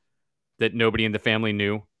revolutionary that nobody in the family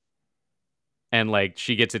knew. And like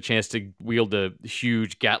she gets a chance to wield a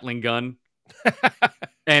huge Gatling gun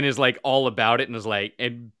and is like all about it and is like,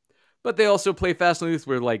 but they also play fast and loose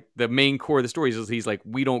where like the main core of the story is he's like,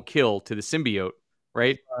 we don't kill to the symbiote,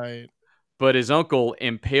 right? Right. But his uncle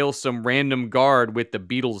impales some random guard with the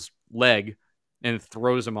Beetle's leg and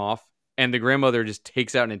throws him off. And the grandmother just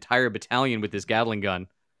takes out an entire battalion with this Gatling gun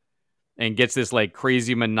and gets this like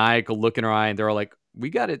crazy maniacal look in her eye. And they're all like, we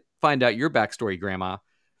got to find out your backstory, Grandma.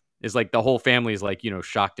 Is like the whole family is like,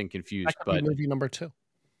 shocked and confused. That could be movie number 2.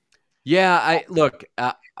 Yeah,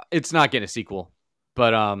 it's not getting a sequel,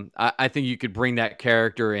 but I think you could bring that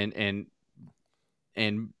character in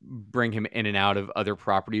and bring him in and out of other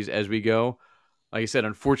properties as we go. Like I said,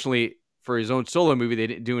 unfortunately for his own solo movie, they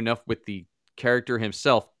didn't do enough with the character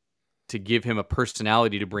himself to give him a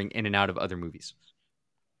personality to bring in and out of other movies.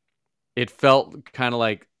 it felt kind of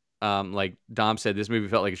like Dom said, this movie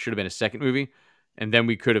felt like it should have been a second movie, and then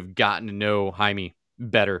we could have gotten to know Jaime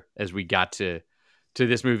better as we got to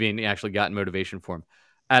this movie and actually got motivation for him.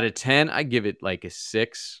 Out of 10, I give it like a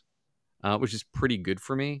 6, which is pretty good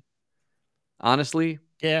for me, honestly.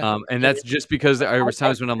 Yeah. And that's just because there was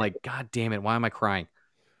times when I'm like, God damn it, why am I crying?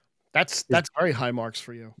 That's very high marks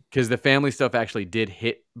for you. Because the family stuff actually did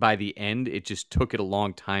hit by the end. It just took it a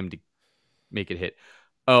long time to make it hit.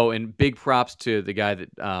 Oh, and big props to the guy that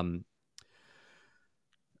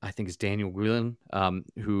I think is Daniel Guillen,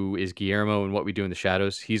 who is Guillermo in What We Do in the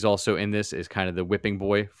Shadows. He's also in this as kind of the whipping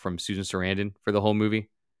boy from Susan Sarandon for the whole movie.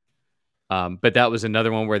 But that was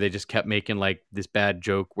another one where they just kept making like this bad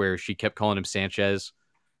joke where she kept calling him Sanchez.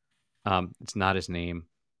 It's not his name,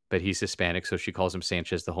 but he's Hispanic, so she calls him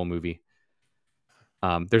Sanchez the whole movie.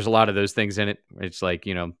 There's a lot of those things in it. It's like,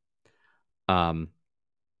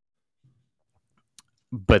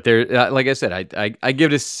 but there, like I said, I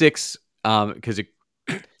give it a 6 because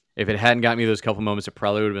if it hadn't got me those couple moments, it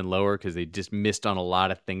probably would have been lower because they just missed on a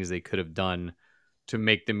lot of things they could have done to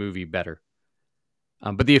make the movie better.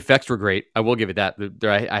 But the effects were great. I will give it that.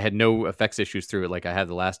 I had no effects issues through it like I had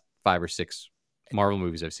the last 5 or 6 Marvel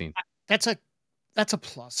movies I've seen. That's a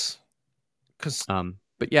plus.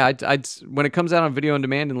 But yeah, I'd when it comes out on video on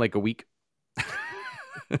demand in like a week.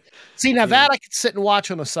 See, now that I could sit and watch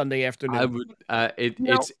on a Sunday afternoon. I would.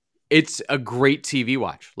 It's a great TV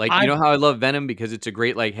watch. Like, you know how I love Venom because it's a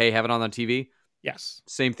great, like, hey, have it on TV. Yes.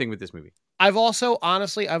 Same thing with this movie. I've also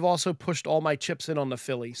pushed all my chips in on the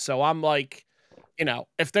Phillies. So I'm like,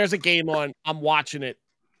 if there's a game on, I'm watching it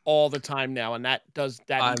all the time now. And that does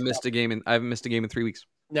that. I haven't missed a game in 3 weeks.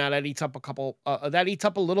 Now that eats up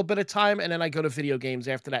a little bit of time. And then I go to video games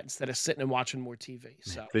after that instead of sitting and watching more TV.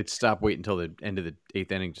 So they'd stop waiting until the end of the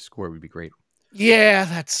 8th inning to score would be great.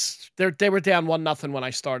 Yeah, they were down 1-0 when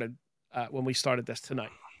I started, when we started this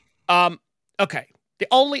tonight. Okay. The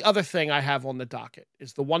only other thing I have on the docket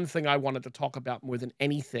is the one thing I wanted to talk about more than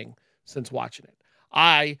anything since watching it.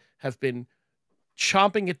 I have been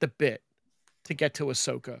chomping at the bit to get to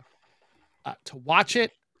Ahsoka, to watch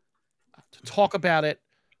it, to talk about it.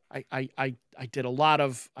 I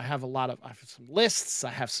have some lists.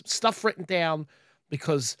 I have some stuff written down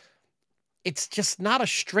because it's just not a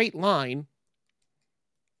straight line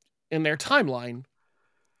in their timeline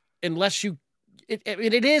unless you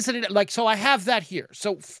it is and so I have that here.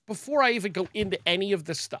 So before I even go into any of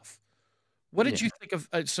this stuff, what did you think of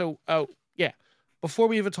before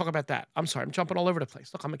we even talk about that, I'm sorry, I'm jumping all over the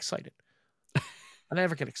place. Look, I'm excited. I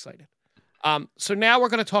never get excited. So now we're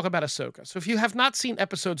going to talk about Ahsoka. So if you have not seen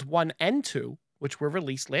episodes 1 and 2, which were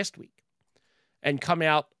released last week and come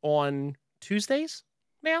out on Tuesdays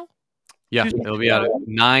now? Yeah, Tuesday. It'll be out at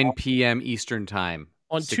 9 p.m. Eastern time.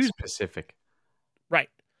 On 6 Tuesday. Pacific. Right.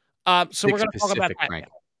 So we're going to talk about that. Frank.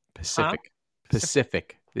 Pacific. Huh?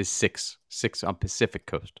 Pacific is 6 on Pacific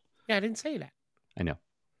coast. Yeah, I didn't say that. I know.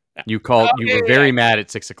 You were very mad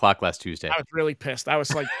at 6 o'clock last Tuesday. I was really pissed. I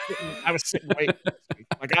was like, I was sitting waiting.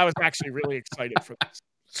 Like, I was actually really excited for this.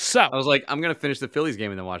 So I was like, I'm going to finish the Phillies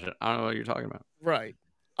game and then watch it. I don't know what you're talking about. Right.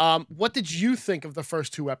 What did you think of the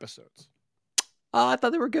first 2 episodes? I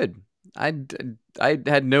thought they were good. I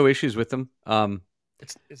had no issues with them.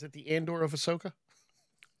 Is it the Andor of Ahsoka?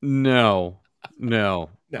 No.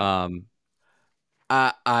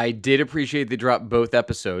 I did appreciate they dropped both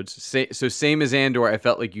episodes. So same as Andor, I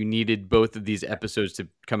felt like you needed both of these episodes to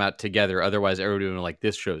come out together. Otherwise, everybody would be like,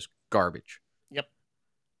 this show's garbage. Yep.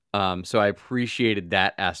 So I appreciated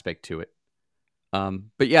that aspect to it.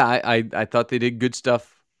 But yeah, I thought they did good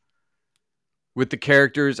stuff with the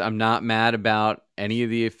characters. I'm not mad about any of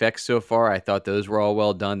the effects so far. I thought those were all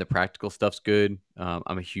well done. The practical stuff's good.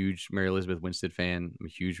 I'm a huge Mary Elizabeth Winstead fan. I'm a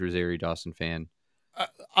huge Rosario Dawson fan.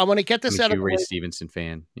 I want to get this out of the way. Ray Stevenson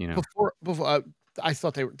fan, Before I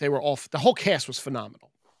thought they were all, the whole cast was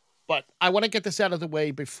phenomenal, but I want to get this out of the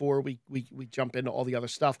way before we jump into all the other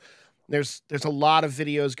stuff. There's a lot of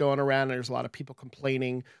videos going around. And there's a lot of people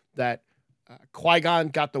complaining that Qui-Gon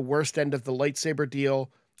got the worst end of the lightsaber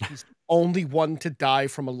deal. He's the only one to die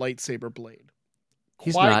from a lightsaber blade.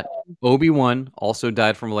 He's not. Obi-Wan also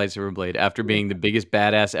died from a lightsaber blade after being the biggest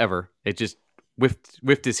badass ever. It just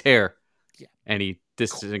whiffed his hair. Yeah. And he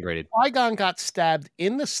disintegrated. Qui-Gon got stabbed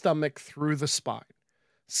in the stomach through the spine.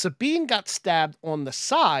 Sabine got stabbed on the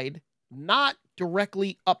side, not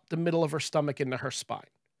directly up the middle of her stomach into her spine.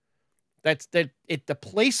 The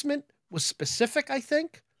placement was specific, I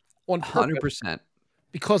think, on purpose 100%.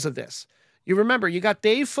 because of this. You remember, you got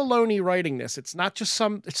Dave Filoni writing this. It's not just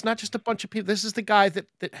a bunch of people. This is the guy that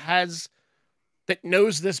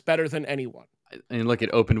knows this better than anyone. And look, it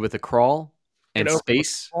opened with a crawl. and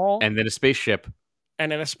space, and then a spaceship,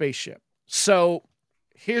 and then a spaceship. So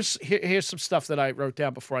here's some stuff that I wrote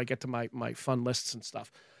down before I get to my fun lists and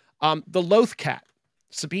stuff. The Loth Cat,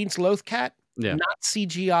 Sabine's Loth Cat, not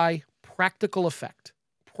CGI, practical effect,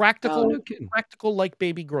 practical like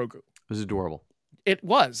baby Grogu. It was adorable. It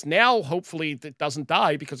was. Now, hopefully, it doesn't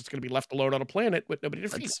die because it's going to be left alone on a planet with nobody to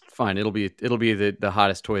feed. It's fine. It'll be the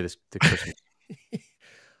hottest toy this Christmas.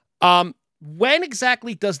 When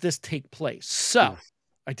exactly does this take place? So,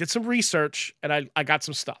 I did some research and I got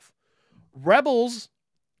some stuff. Rebels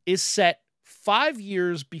is set 5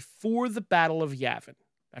 years before the Battle of Yavin.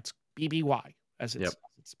 That's BBY, as it's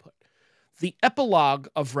put. The epilogue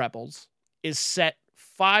of Rebels is set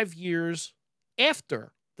 5 years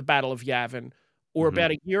after the Battle of Yavin, or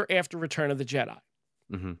about a year after Return of the Jedi.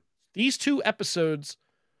 These two episodes,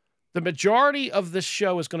 the majority of this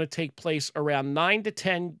show is going to take place around 9 to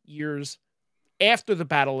 10 years after the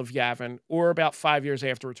Battle of Yavin, or about 5 years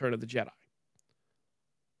after Return of the Jedi.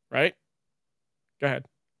 Right? Go ahead.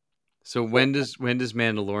 So when does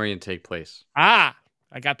Mandalorian take place? I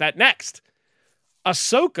got that next.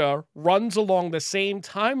 Ahsoka runs along the same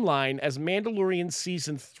timeline as Mandalorian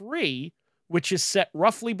Season 3, which is set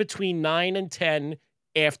roughly between 9 and 10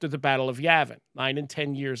 after the Battle of Yavin. 9 and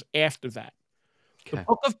 10 years after that. Okay. The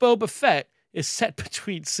Book of Boba Fett is set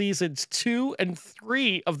between Seasons 2 and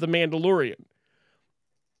 3 of The Mandalorian.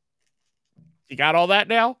 You got all that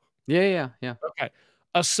now? Yeah. Okay.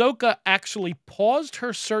 Ahsoka actually paused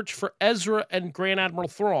her search for Ezra and Grand Admiral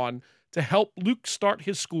Thrawn to help Luke start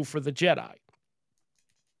his school for the Jedi.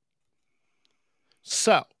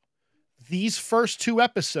 So, these first 2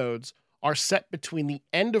 episodes are set between the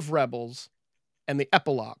end of Rebels and the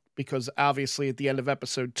epilogue, because obviously at the end of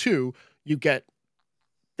episode 2, you get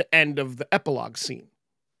the end of the epilogue scene.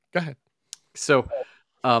 Go ahead. So,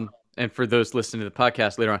 and for those listening to the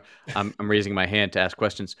podcast later on, I'm raising my hand to ask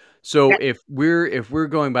questions. So if we're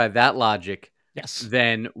going by that logic,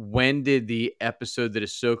 then when did the episode that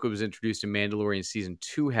Ahsoka was introduced in Mandalorian Season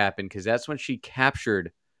 2 happen? Because that's when she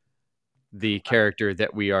captured the character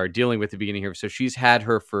that we are dealing with at the beginning here. So she's had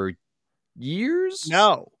her for years?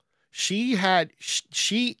 No.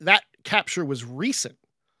 That capture was recent.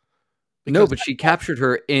 No, but she captured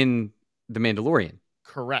her in The Mandalorian.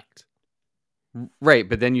 Correct. Right,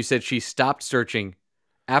 but then you said she stopped searching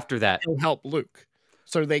after that. To help Luke.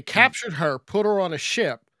 So they captured her, put her on a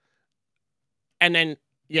ship, and then,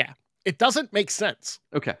 it doesn't make sense.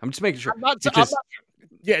 Okay, I'm just making sure.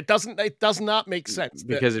 It does not make sense.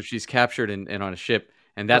 Because if she's captured and on a ship,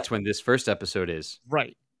 and that's when this first episode is.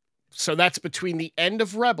 Right. So that's between the end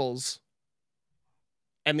of Rebels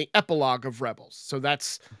and the epilogue of Rebels. So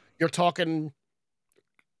you're talking,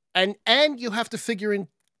 and you have to figure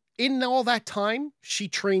in all that time, she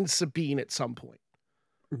trained Sabine at some point.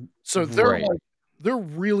 So they're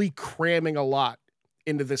really cramming a lot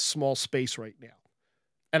into this small space right now.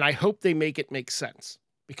 And I hope they make it make sense,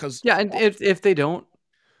 because and if they don't,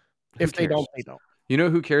 they don't. You know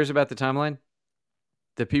who cares about the timeline?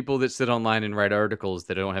 The people that sit online and write articles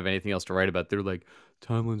that don't have anything else to write about. They're like,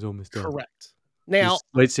 timeline's almost done. Correct. Now,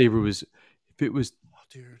 this lightsaber was, if it was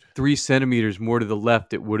 3 centimeters more to the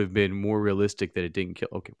left, it would have been more realistic that it didn't kill.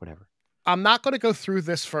 Okay, whatever. I'm not going to go through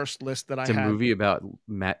this first list that I have. It's a movie about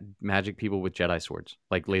magic people with Jedi swords,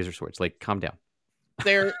 like laser swords. Like, calm down.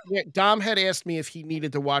 Dom had asked me if he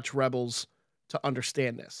needed to watch Rebels to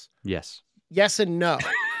understand this. Yes. Yes and no.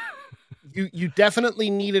 You definitely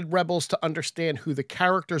needed Rebels to understand who the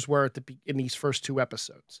characters were in these first 2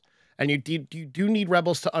 episodes. And you do need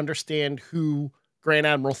Rebels to understand who Grand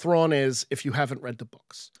Admiral Thrawn is if you haven't read the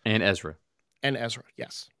books. And Ezra,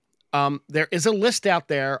 yes. There is a list out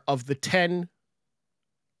there of the 10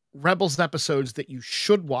 Rebels episodes that you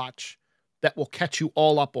should watch that will catch you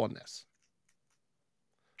all up on this.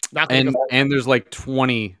 And there's like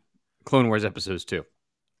 20 Clone Wars episodes too.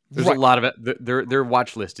 There's a lot of it. Their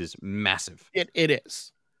watch list is massive. It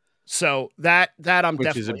is. So that I'm which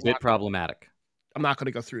definitely is a bit problematic. I'm not going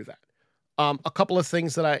to go through that. A couple of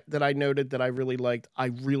things that I noted that I really liked. I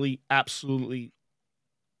really absolutely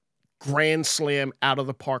grand slam out of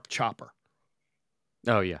the park Chopper.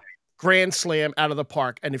 Oh yeah. Grand slam out of the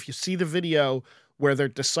park. And if you see the video where they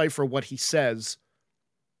decipher what he says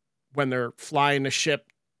when they're flying the ship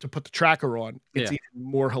to put the tracker on, it's even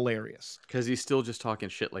more hilarious. Because he's still just talking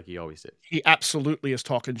shit like he always did. He absolutely is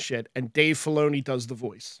talking shit. And Dave Filoni does the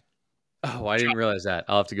voice. Oh, I didn't realize that.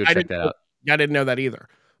 I'll have to go check that out. I didn't know that either.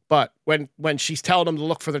 But when she's telling him to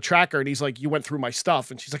look for the tracker and he's like, you went through my stuff.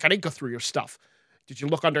 And she's like, I didn't go through your stuff. Did you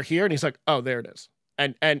look under here? And he's like, oh, there it is.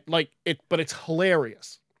 And like it, but it's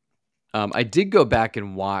hilarious. I did go back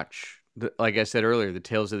and watch, like I said earlier, the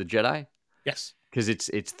Tales of the Jedi. Yes. Because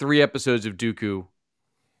it's 3 episodes of Dooku,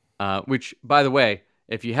 which, by the way,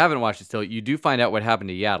 if you haven't watched it still, you do find out what happened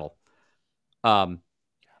to Yaddle.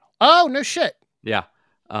 Oh, no shit. Yeah.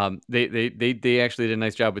 They actually did a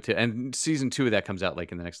nice job with it. And season 2 of that comes out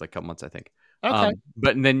like in the next couple months, I think. Okay.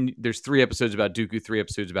 But then there's 3 episodes about Dooku, 3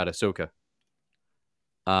 episodes about Ahsoka.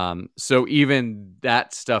 So even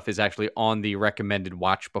that stuff is actually on the recommended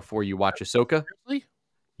watch before you watch Ahsoka. Really?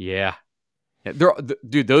 Yeah.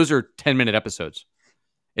 Dude, those are 10-minute episodes.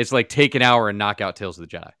 It's like take an hour and knock out Tales of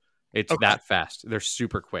the Jedi. It's that fast. They're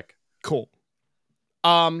super quick. Cool.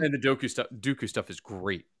 And the Dooku stuff is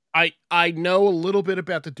great. I know a little bit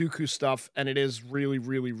about the Dooku stuff, and it is really,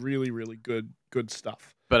 really, really, really good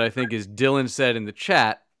stuff. But I think, as Dylan said in the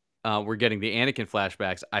chat, we're getting the Anakin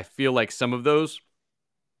flashbacks. I feel like some of those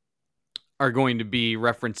are going to be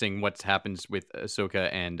referencing what happens with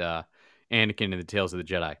Ahsoka and Anakin in the Tales of the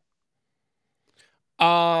Jedi.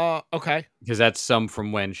 Okay. Because that's some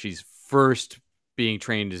from when she's first being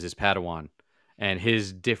trained as his Padawan, and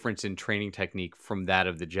his difference in training technique from that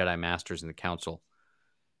of the Jedi Masters and the Council,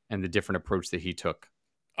 and the different approach that he took.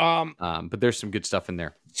 But there's some good stuff in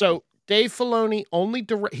there. So Dave Filoni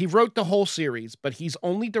he wrote the whole series, but he's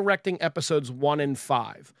only directing episodes 1 and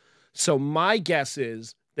 5. So my guess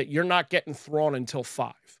is that you're not getting Thrawn until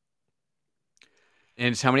 5. And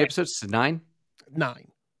it's how many episodes? 9?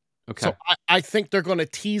 9. Okay. So I think they're going to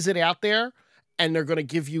tease it out there, and they're going to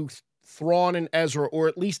give you Thrawn and Ezra, or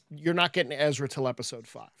at least you're not getting Ezra till episode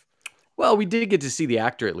 5. Well, we did get to see the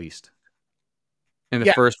actor at least. In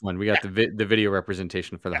the first one, we got the video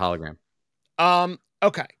representation for the hologram.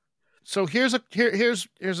 Okay. So here's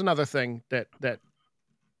another thing that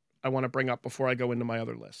I want to bring up before I go into my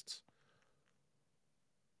other lists.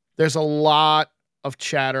 There's a lot of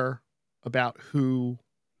chatter about who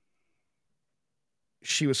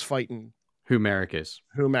she was fighting. Who Marek is.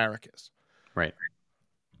 Right.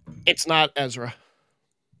 It's not Ezra.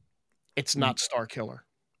 It's not Starkiller.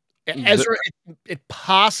 Ezra, it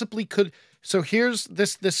possibly could. So here's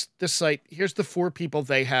this site. Here's the 4 people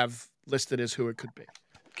they have listed as who it could be.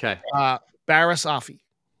 Okay. Barriss Offee.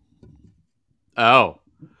 Oh.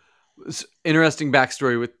 Interesting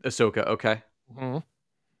backstory with Ahsoka. Okay. Mm-hmm.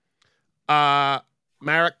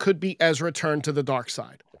 Marek could be Ezra turned to the dark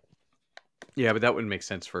side. Yeah, but that wouldn't make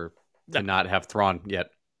sense to not have Thrawn yet.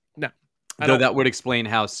 No. Though that would explain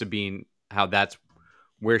how that's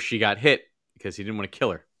where she got hit, because he didn't want to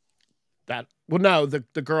kill her. No,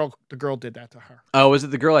 the girl did that to her. Oh, was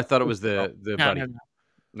it the girl? I thought it was the buddy.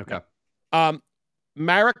 No. Okay.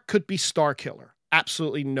 Marek could be Starkiller.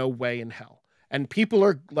 Absolutely no way in hell. And people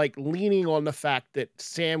are like leaning on the fact that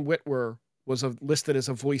Sam Witwer was listed as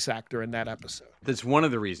a voice actor in that episode. That's one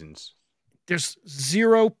of the reasons. There's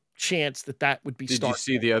zero chance that would be Starkiller. Did you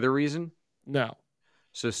see the other reason? No.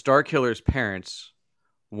 So Starkiller's parents,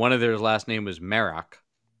 one of their last name was Marek.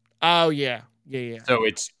 Oh, yeah. So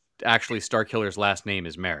it's actually Starkiller's last name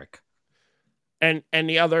is Marek. And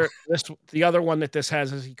the other one that this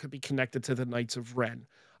has is he could be connected to the Knights of Ren.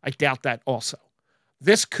 I doubt that also.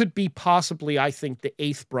 This could be possibly, I think, the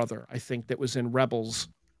 8th brother, I think, that was in Rebels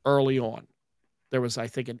early on. There was, I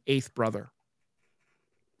think, an 8th brother.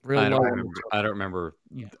 Really I don't remember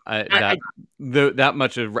that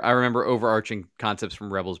much of. I remember overarching concepts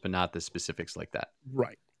from Rebels, but not the specifics like that.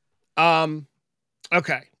 Right.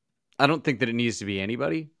 Okay. I don't think that it needs to be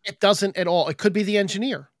anybody. It doesn't at all. It could be the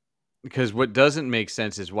engineer. Because what doesn't make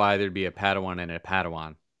sense is why there'd be a Padawan and a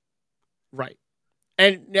Padawan. Right.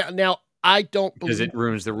 And now I don't believe... Because it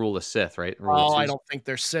ruins the rule of Sith, right? I don't think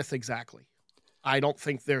they're Sith exactly. I don't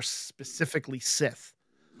think they're specifically Sith.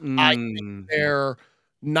 I think they're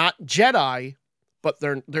not Jedi, but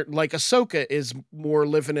they're like Ahsoka is more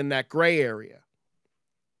living in that gray area.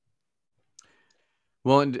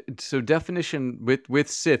 Well, and so definition with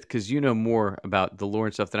Sith, because you know more about the lore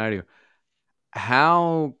and stuff than I do.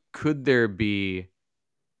 How could there be?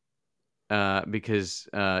 Because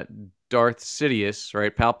Darth Sidious,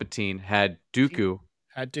 right? Palpatine had Dooku,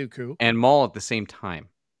 and Maul at the same time.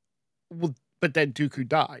 Well, but then Dooku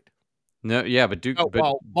died. No, yeah, but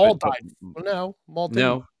Dooku. Maul died. No, Maul didn't.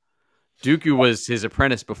 No, Dooku was his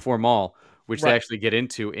apprentice before Maul, which they actually get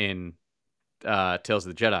into in Tales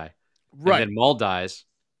of the Jedi. Right. And then Maul dies,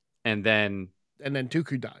 and then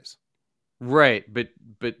Dooku dies. Right, but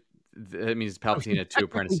that means Palpatine had 2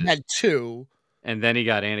 apprentices. He had 2. And then he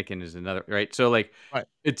got Anakin as another, right? So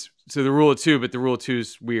it's the rule of 2, but the rule of 2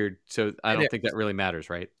 is weird. So I don't think that really matters,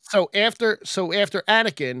 right? So after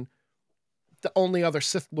Anakin, the only other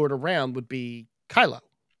Sith Lord around would be Kylo.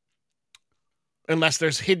 Unless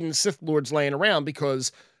there's hidden Sith Lords laying around,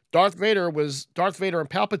 because Darth Vader and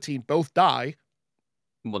Palpatine both die.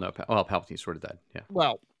 Well, no, Palpatine sort of died. Yeah.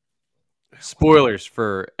 Well, Spoilers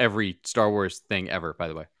for every Star Wars thing ever, by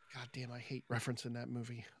the way. God damn, I hate referencing that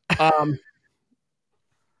movie.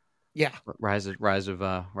 Yeah. Rise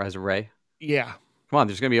of Rey. Yeah. Come on,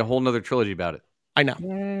 there's gonna be a whole nother trilogy about it. I know.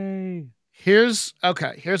 Yay. Here's a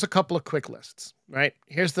couple of quick lists, right?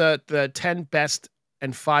 Here's the 10 best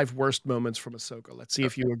and 5 worst moments from Ahsoka. Let's see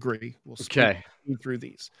if you agree. We'll speed through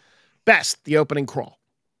these. Best, the opening crawl.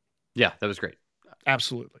 Yeah, that was great.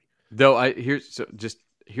 Absolutely. Though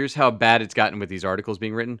here's how bad it's gotten with these articles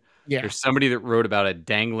being written. Yeah. There's somebody that wrote about a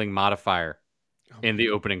dangling modifier in the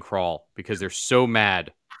opening crawl because they're so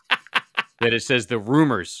mad that it says the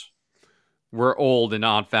rumors were old and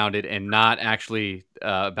unfounded and not actually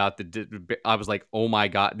about I was like, oh my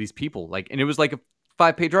God, these people, like, and it was like a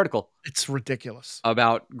 5-page article. It's ridiculous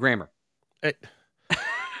about grammar.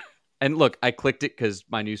 And look, I clicked it because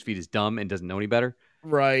my newsfeed is dumb and doesn't know any better.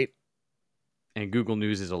 Right. And Google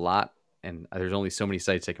News is a lot, and there's only so many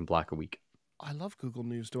sites that can block a week. I love Google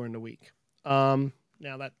News during the week. One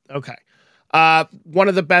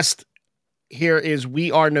of the best here is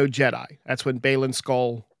 "We Are No Jedi." That's when Baylan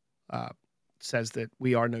Skoll says that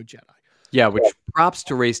we are no Jedi. Yeah, which props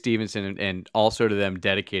to Ray Stevenson and also to them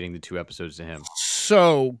dedicating the 2 episodes to him.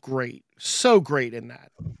 So great in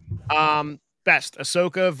that. Best,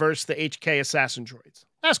 Ahsoka versus the HK assassin droids.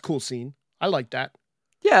 That's a cool scene. I like that.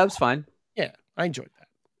 Yeah, it was fine. Yeah, I enjoyed that.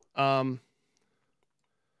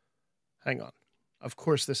 Hang on. Of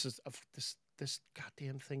course, this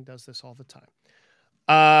goddamn thing does this all the time.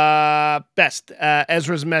 Best,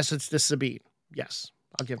 Ezra's message to Sabine. Yes,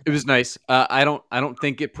 I'll give it. It was nice. I don't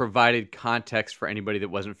think it provided context for anybody that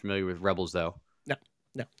wasn't familiar with Rebels, though.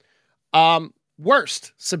 No.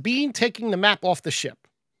 Worst, Sabine taking the map off the ship.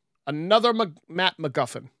 Another map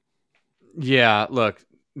MacGuffin. Yeah, look,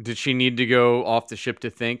 did she need to go off the ship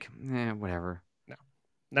to think? Whatever.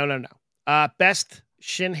 No. Best,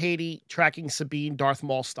 Shin Hati tracking Sabine Darth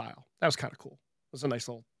Maul style. That was kind of cool. It was a nice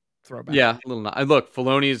little throwback. Yeah, a little. Look,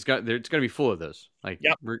 Filoni's got. It's going to be full of those. Like,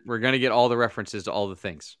 yep. We're going to get all the references to all the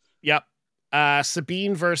things. Yep.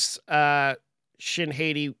 Sabine versus Shin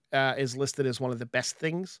Hati is listed as one of the best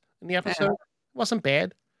things in the episode. It wasn't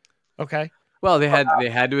bad. Okay. Well, they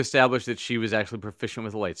had to establish that she was actually proficient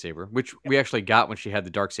with a lightsaber, which we actually got when she had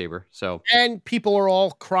the darksaber. So, and people are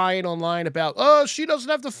all crying online about, oh, she doesn't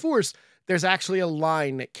have the Force. There's actually a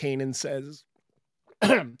line that Kanan says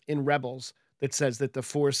in Rebels that says that the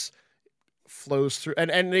Force flows through,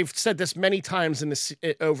 and they've said this many times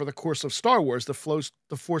over the course of Star Wars. The Force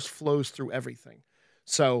flows through everything.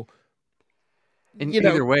 So,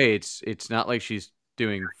 either way, it's not like she's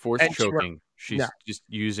doing Force choking. She's just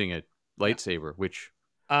using a lightsaber, which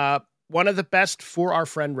one of the best for our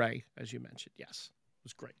friend Rey, as you mentioned. Yes, it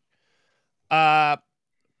was great.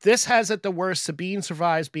 This has it the worst. Sabine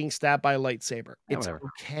survives being stabbed by a lightsaber. It's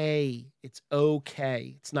okay. It's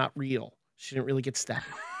okay. It's not real. She didn't really get stabbed.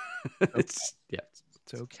 It's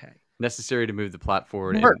okay. Necessary to move the plot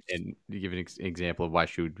forward and give an example of why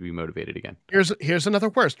she would be motivated again. Here's another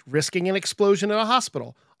worst. Risking an explosion in a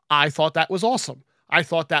hospital. I thought that was awesome. I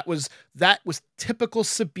thought that was typical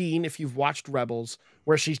Sabine if you've watched Rebels,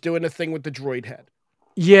 where she's doing the thing with the droid head.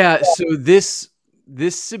 Yeah, so this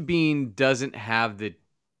Sabine doesn't have the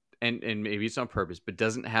and maybe it's on purpose, but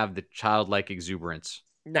doesn't have the childlike exuberance.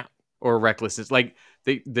 No. Or recklessness. Like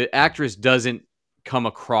the actress doesn't come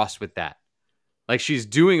across with that. Like she's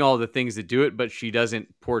doing all the things that do it, but she doesn't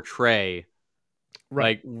portray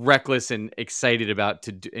like reckless and excited about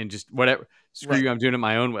and just whatever. Screw you, I'm doing it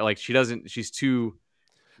my own way. Like she doesn't. She's too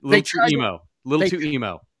emo. Too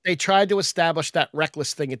emo. They tried to establish that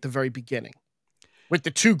reckless thing at the very beginning, with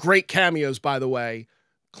the 2 great cameos, by the way,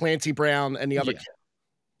 Clancy Brown and the other kid.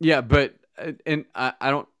 Yeah, but and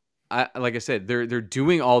I like I said, they're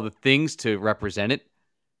doing all the things to represent it.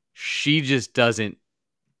 She just doesn't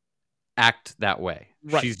act that way.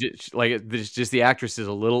 Right. She's just the actress is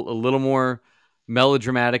a little more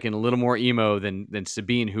melodramatic and a little more emo than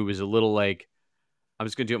Sabine, who was a little like, I'm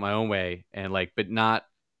just gonna do it my own way, and like, but not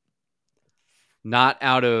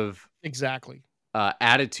out of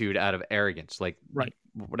attitude, out of arrogance, like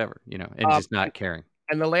whatever, and just not caring.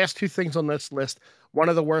 And the last 2 things on this list, one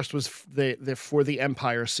of the worst was the for the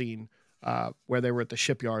Empire scene where they were at the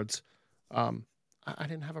shipyards. I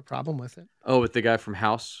didn't have a problem with it. Oh, with the guy from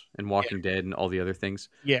House and Walking Dead and all the other things.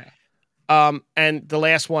 Yeah. And the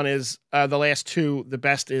last one is the last 2. The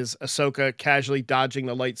best is Ahsoka casually dodging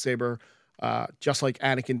the lightsaber, just like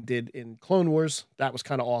Anakin did in Clone Wars. That was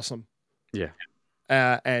kind of awesome. Yeah.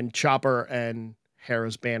 And Chopper and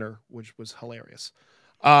Hera's banner, which was hilarious.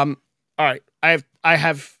 All right, I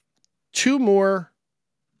have 2 more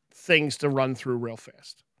things to run through real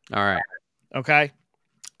fast. All right. Okay.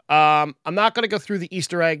 I'm not going to go through the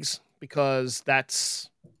Easter eggs because that's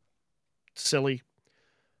silly.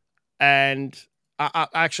 And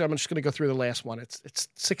actually, I'm just going to go through the last one. It's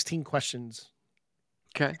 16 questions.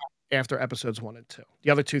 Okay. After episodes 1 and 2,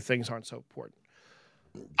 the other 2 things aren't so important.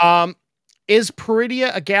 Is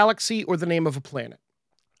Peridia a galaxy or the name of a planet?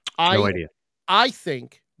 No idea. I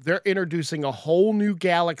think they're introducing a whole new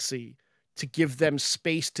galaxy to give them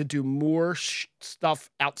space to do more stuff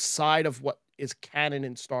outside of what is canon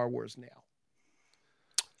in Star Wars now.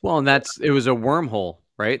 Well, and it was a wormhole,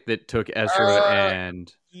 right? That took Ezra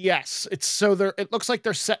and yes, it's so it looks like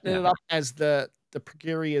they're setting it up as the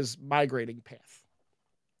Pregaria's migrating path.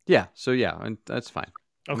 Yeah, so and that's fine.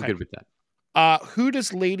 Okay. I'm good with that. Who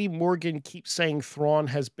does Lady Morgan keep saying Thrawn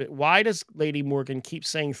has been? Why does Lady Morgan keep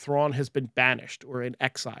saying Thrawn has been banished or in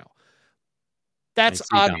exile? That's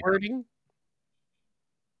odd wording.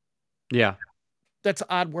 Yeah, that's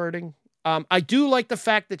odd wording. I do like the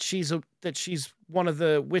fact that she's one of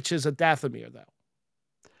the witches of Dathomir, though.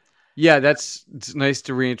 Yeah, it's nice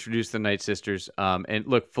to reintroduce the Night Sisters. And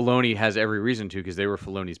look, Filoni has every reason to because they were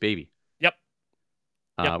Filoni's baby. Yep.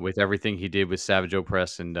 With everything he did with Savage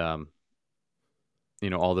Opress and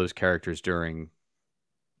all those characters during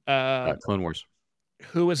Clone Wars.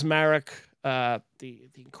 Who is Marek, the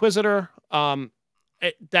Inquisitor?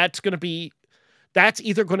 That's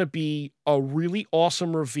either going to be a really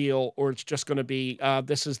awesome reveal, or it's just going to be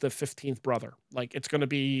this is the 15th brother. Like it's going to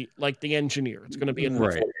be like the engineer. It's going to be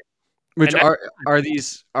right. Which are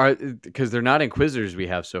these because they're not Inquisitors we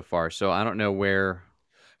have so far. So I don't know where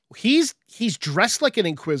he's dressed like an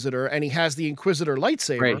Inquisitor and he has the Inquisitor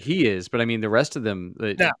lightsaber. Right, he is, but I mean the rest of them,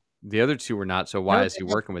 the other 2 were not. So why is he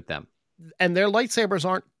working with them? And their lightsabers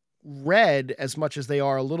aren't red as much as they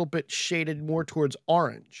are a little bit shaded more towards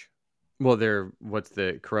orange. Well, they're what's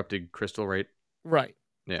the corrupted crystal, right? Right.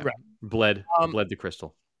 Yeah. Right. Bled the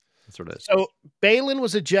crystal. That's what it is. So Balin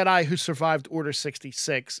was a Jedi who survived Order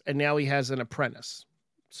 66, and now he has an apprentice.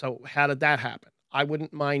 So how did that happen? I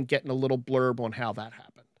wouldn't mind getting a little blurb on how that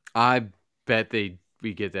happened. I bet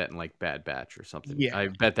we get that in like Bad Batch or something. Yeah. I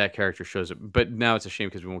bet that character shows up, but now it's a shame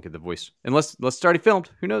because we won't get the voice unless it's already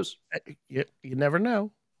filmed. Who knows? You never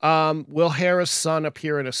know. Will Hera's son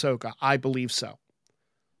appear in Ahsoka? I believe so.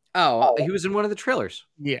 Oh, he was in one of the trailers.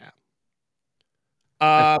 Yeah.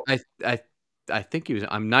 I think he was.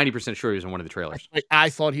 I'm 90% sure he was in one of the trailers. I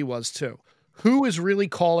thought he was too. Who is really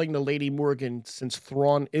calling the Lady Morgan since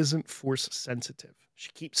Thrawn isn't force sensitive?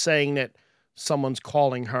 She keeps saying that someone's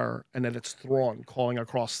calling her and that it's Thrawn calling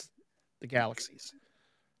across the galaxies.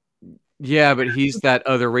 Yeah, but he's that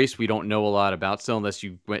other race we don't know a lot about still, unless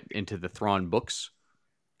you went into the Thrawn books.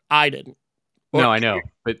 I didn't. No, I know.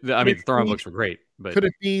 But I mean, the Thrawn books were great. But could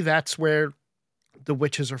it be that's where the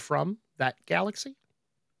witches are from? That galaxy?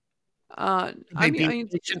 I mean,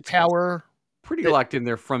 ancient power. Pretty locked in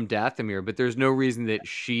there from Dathomir, but there's no reason that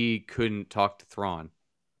she couldn't talk to Thrawn.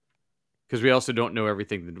 Because we also don't know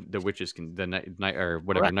everything the witches can, the night or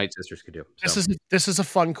whatever Correct. Night Sisters could do. So. This is a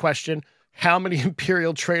fun question. How many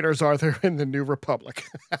Imperial traitors are there in the New Republic?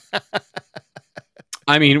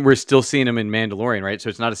 I mean, we're still seeing them in Mandalorian, right? So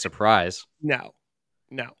it's not a surprise. No.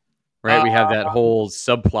 Right? We have that whole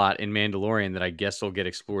subplot in Mandalorian that I guess will get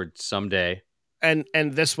explored someday. And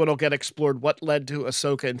this one will get explored. What led to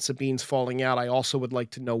Ahsoka and Sabine's falling out? I also would like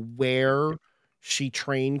to know where she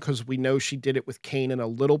trained, because we know she did it with Kanan a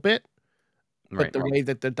little bit. But the way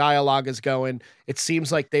that the dialogue is going, it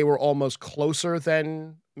seems like they were almost closer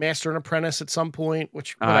than Master and Apprentice at some point.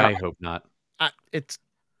 Which I hope not. It's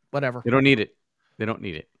whatever. They don't need it. They don't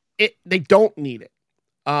need it. They don't need it.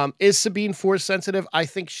 Is Sabine force sensitive? I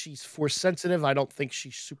think she's force sensitive. I don't think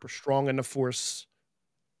she's super strong in the force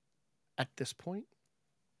at this point.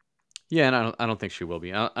 Yeah, and I don't think she will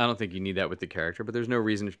be. I don't think you need that with the character. But there's no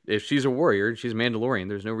reason if she's a warrior and she's a Mandalorian.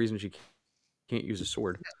 There's no reason she can't use a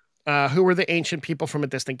sword. Who were the ancient people from a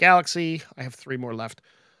distant galaxy? I have 3 more left.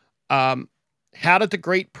 How did the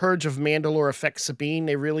Great Purge of Mandalore affect Sabine?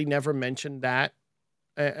 They really never mentioned that,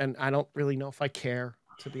 and I don't really know if I care,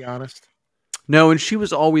 to be honest. No, and she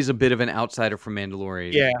was always a bit of an outsider from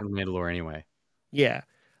Mandalore. Yeah, Mandalore anyway. Yeah,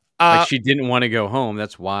 like she didn't want to go home.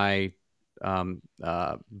 That's why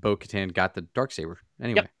Bo-Katan got the Darksaber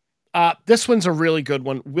anyway. Yep. This one's a really good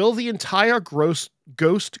one. Will the entire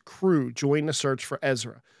Ghost crew join the search for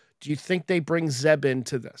Ezra? Do you think they bring Zeb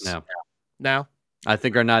into this? No. I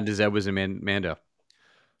think our nod to Zeb was in Mando.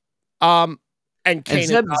 And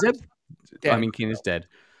Kanan. Zeb I mean, Kanan is dead.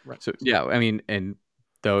 Right. So yeah, I mean, and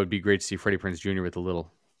that would be great to see Freddie Prinze Jr. with a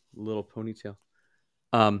little ponytail.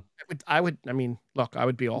 I would. I mean, look, I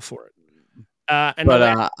would be all for it. And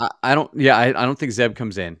But I don't. Yeah, I don't think Zeb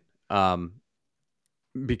comes in.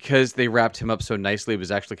 Because they wrapped him up so nicely, it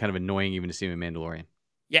was actually kind of annoying even to see him in Mandalorian.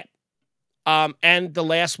 Yeah. And the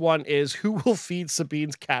last one is who will feed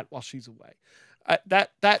Sabine's cat while she's away.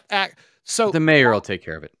 So the mayor will take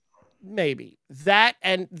care of it. Maybe that,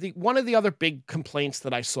 and one of the other big complaints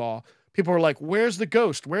that I saw, people were like, "Where's the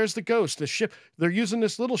ghost? Where's the ghost? The ship? They're using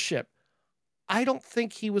this little ship." I don't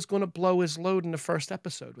think he was going to blow his load in the first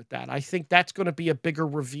episode with that. I think that's going to be a bigger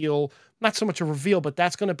reveal. Not so much a reveal, but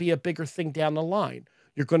that's going to be a bigger thing down the line.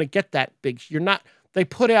 You're going to get that big. You're not. They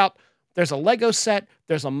put out. There's a Lego set.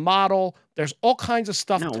 There's a model. There's all kinds of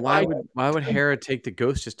stuff. No, why would Hera take the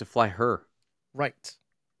ghost just to fly her? Right.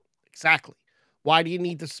 Exactly. Why do you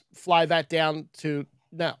need to fly that down to...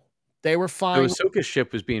 No. They were fine. So Ahsoka's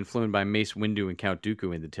ship was being flown by Mace Windu and Count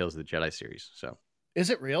Dooku in the Tales of the Jedi series. So is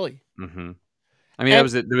it really? Mm-hmm. I mean,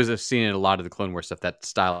 there was a scene in a lot of the Clone Wars stuff, that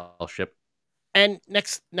style ship. And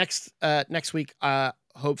next week,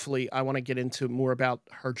 hopefully, I want to get into more about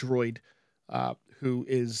her droid, who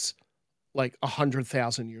is like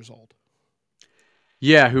 100,000 years old.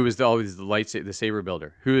 Yeah, who was always the saber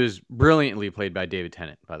builder, who is brilliantly played by David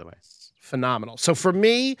Tennant, by the way. Phenomenal. So for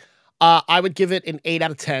me, I would give it an 8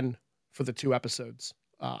 out of 10 for the 2 episodes.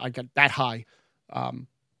 I got that high.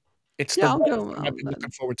 It's I've been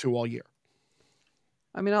looking forward to all year.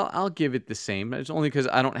 I mean, I'll give it the same. It's only because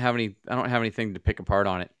I don't have anything to pick apart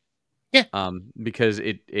on it. Yeah. Because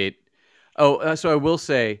so I will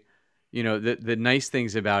say, the nice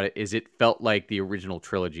things about it is it felt like the original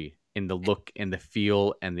trilogy in the look and the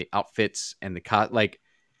feel and the outfits and the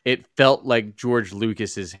it felt like George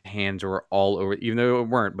Lucas's hands were all over, even though it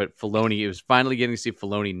weren't. But Filoni, it was finally getting to see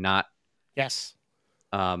Filoni not. Yes.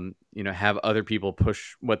 Have other people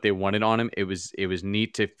push what they wanted on him. It was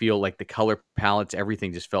neat to feel like the color palettes,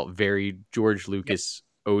 everything just felt very George Lucas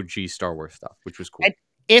OG Star Wars stuff, which was cool. And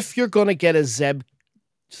if you're going to get a Zeb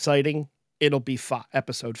sighting, it'll be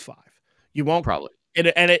episode 5. You won't probably.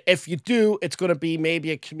 If you do, it's going to be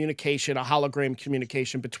maybe a hologram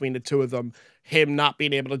communication between the two of them. Him not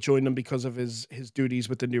being able to join them because of his duties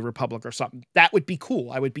with the New Republic or something. That would be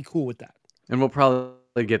cool. I would be cool with that. And we'll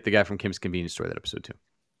probably get the guy from Kim's Convenience Store that episode too.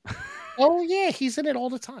 Oh yeah, he's in it all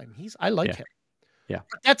the time. I like him. Yeah.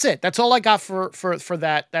 But that's it. That's all I got for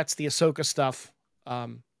that. That's the Ahsoka stuff.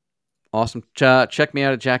 Awesome. Check me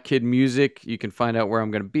out at Jack Kid Music. You can find out where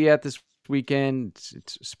I'm going to be at this weekend.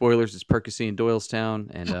 It's spoilers. It's Percy and Doylestown,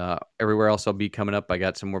 and everywhere else I'll be coming up. I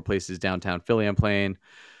got some more places downtown Philly I'm playing,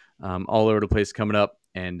 all over the place coming up.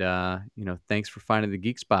 And thanks for finding the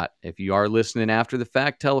Geek Spot. If you are listening after the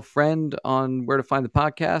fact, tell a friend on where to find the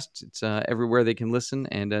podcast. It's everywhere they can listen,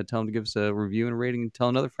 and tell them to give us a review and a rating, and tell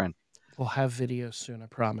another friend. We'll have videos soon, I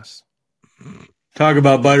promise. Talk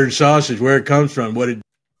about buttered sausage, where it comes from, what it.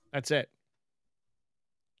 That's it.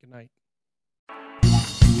 Good night.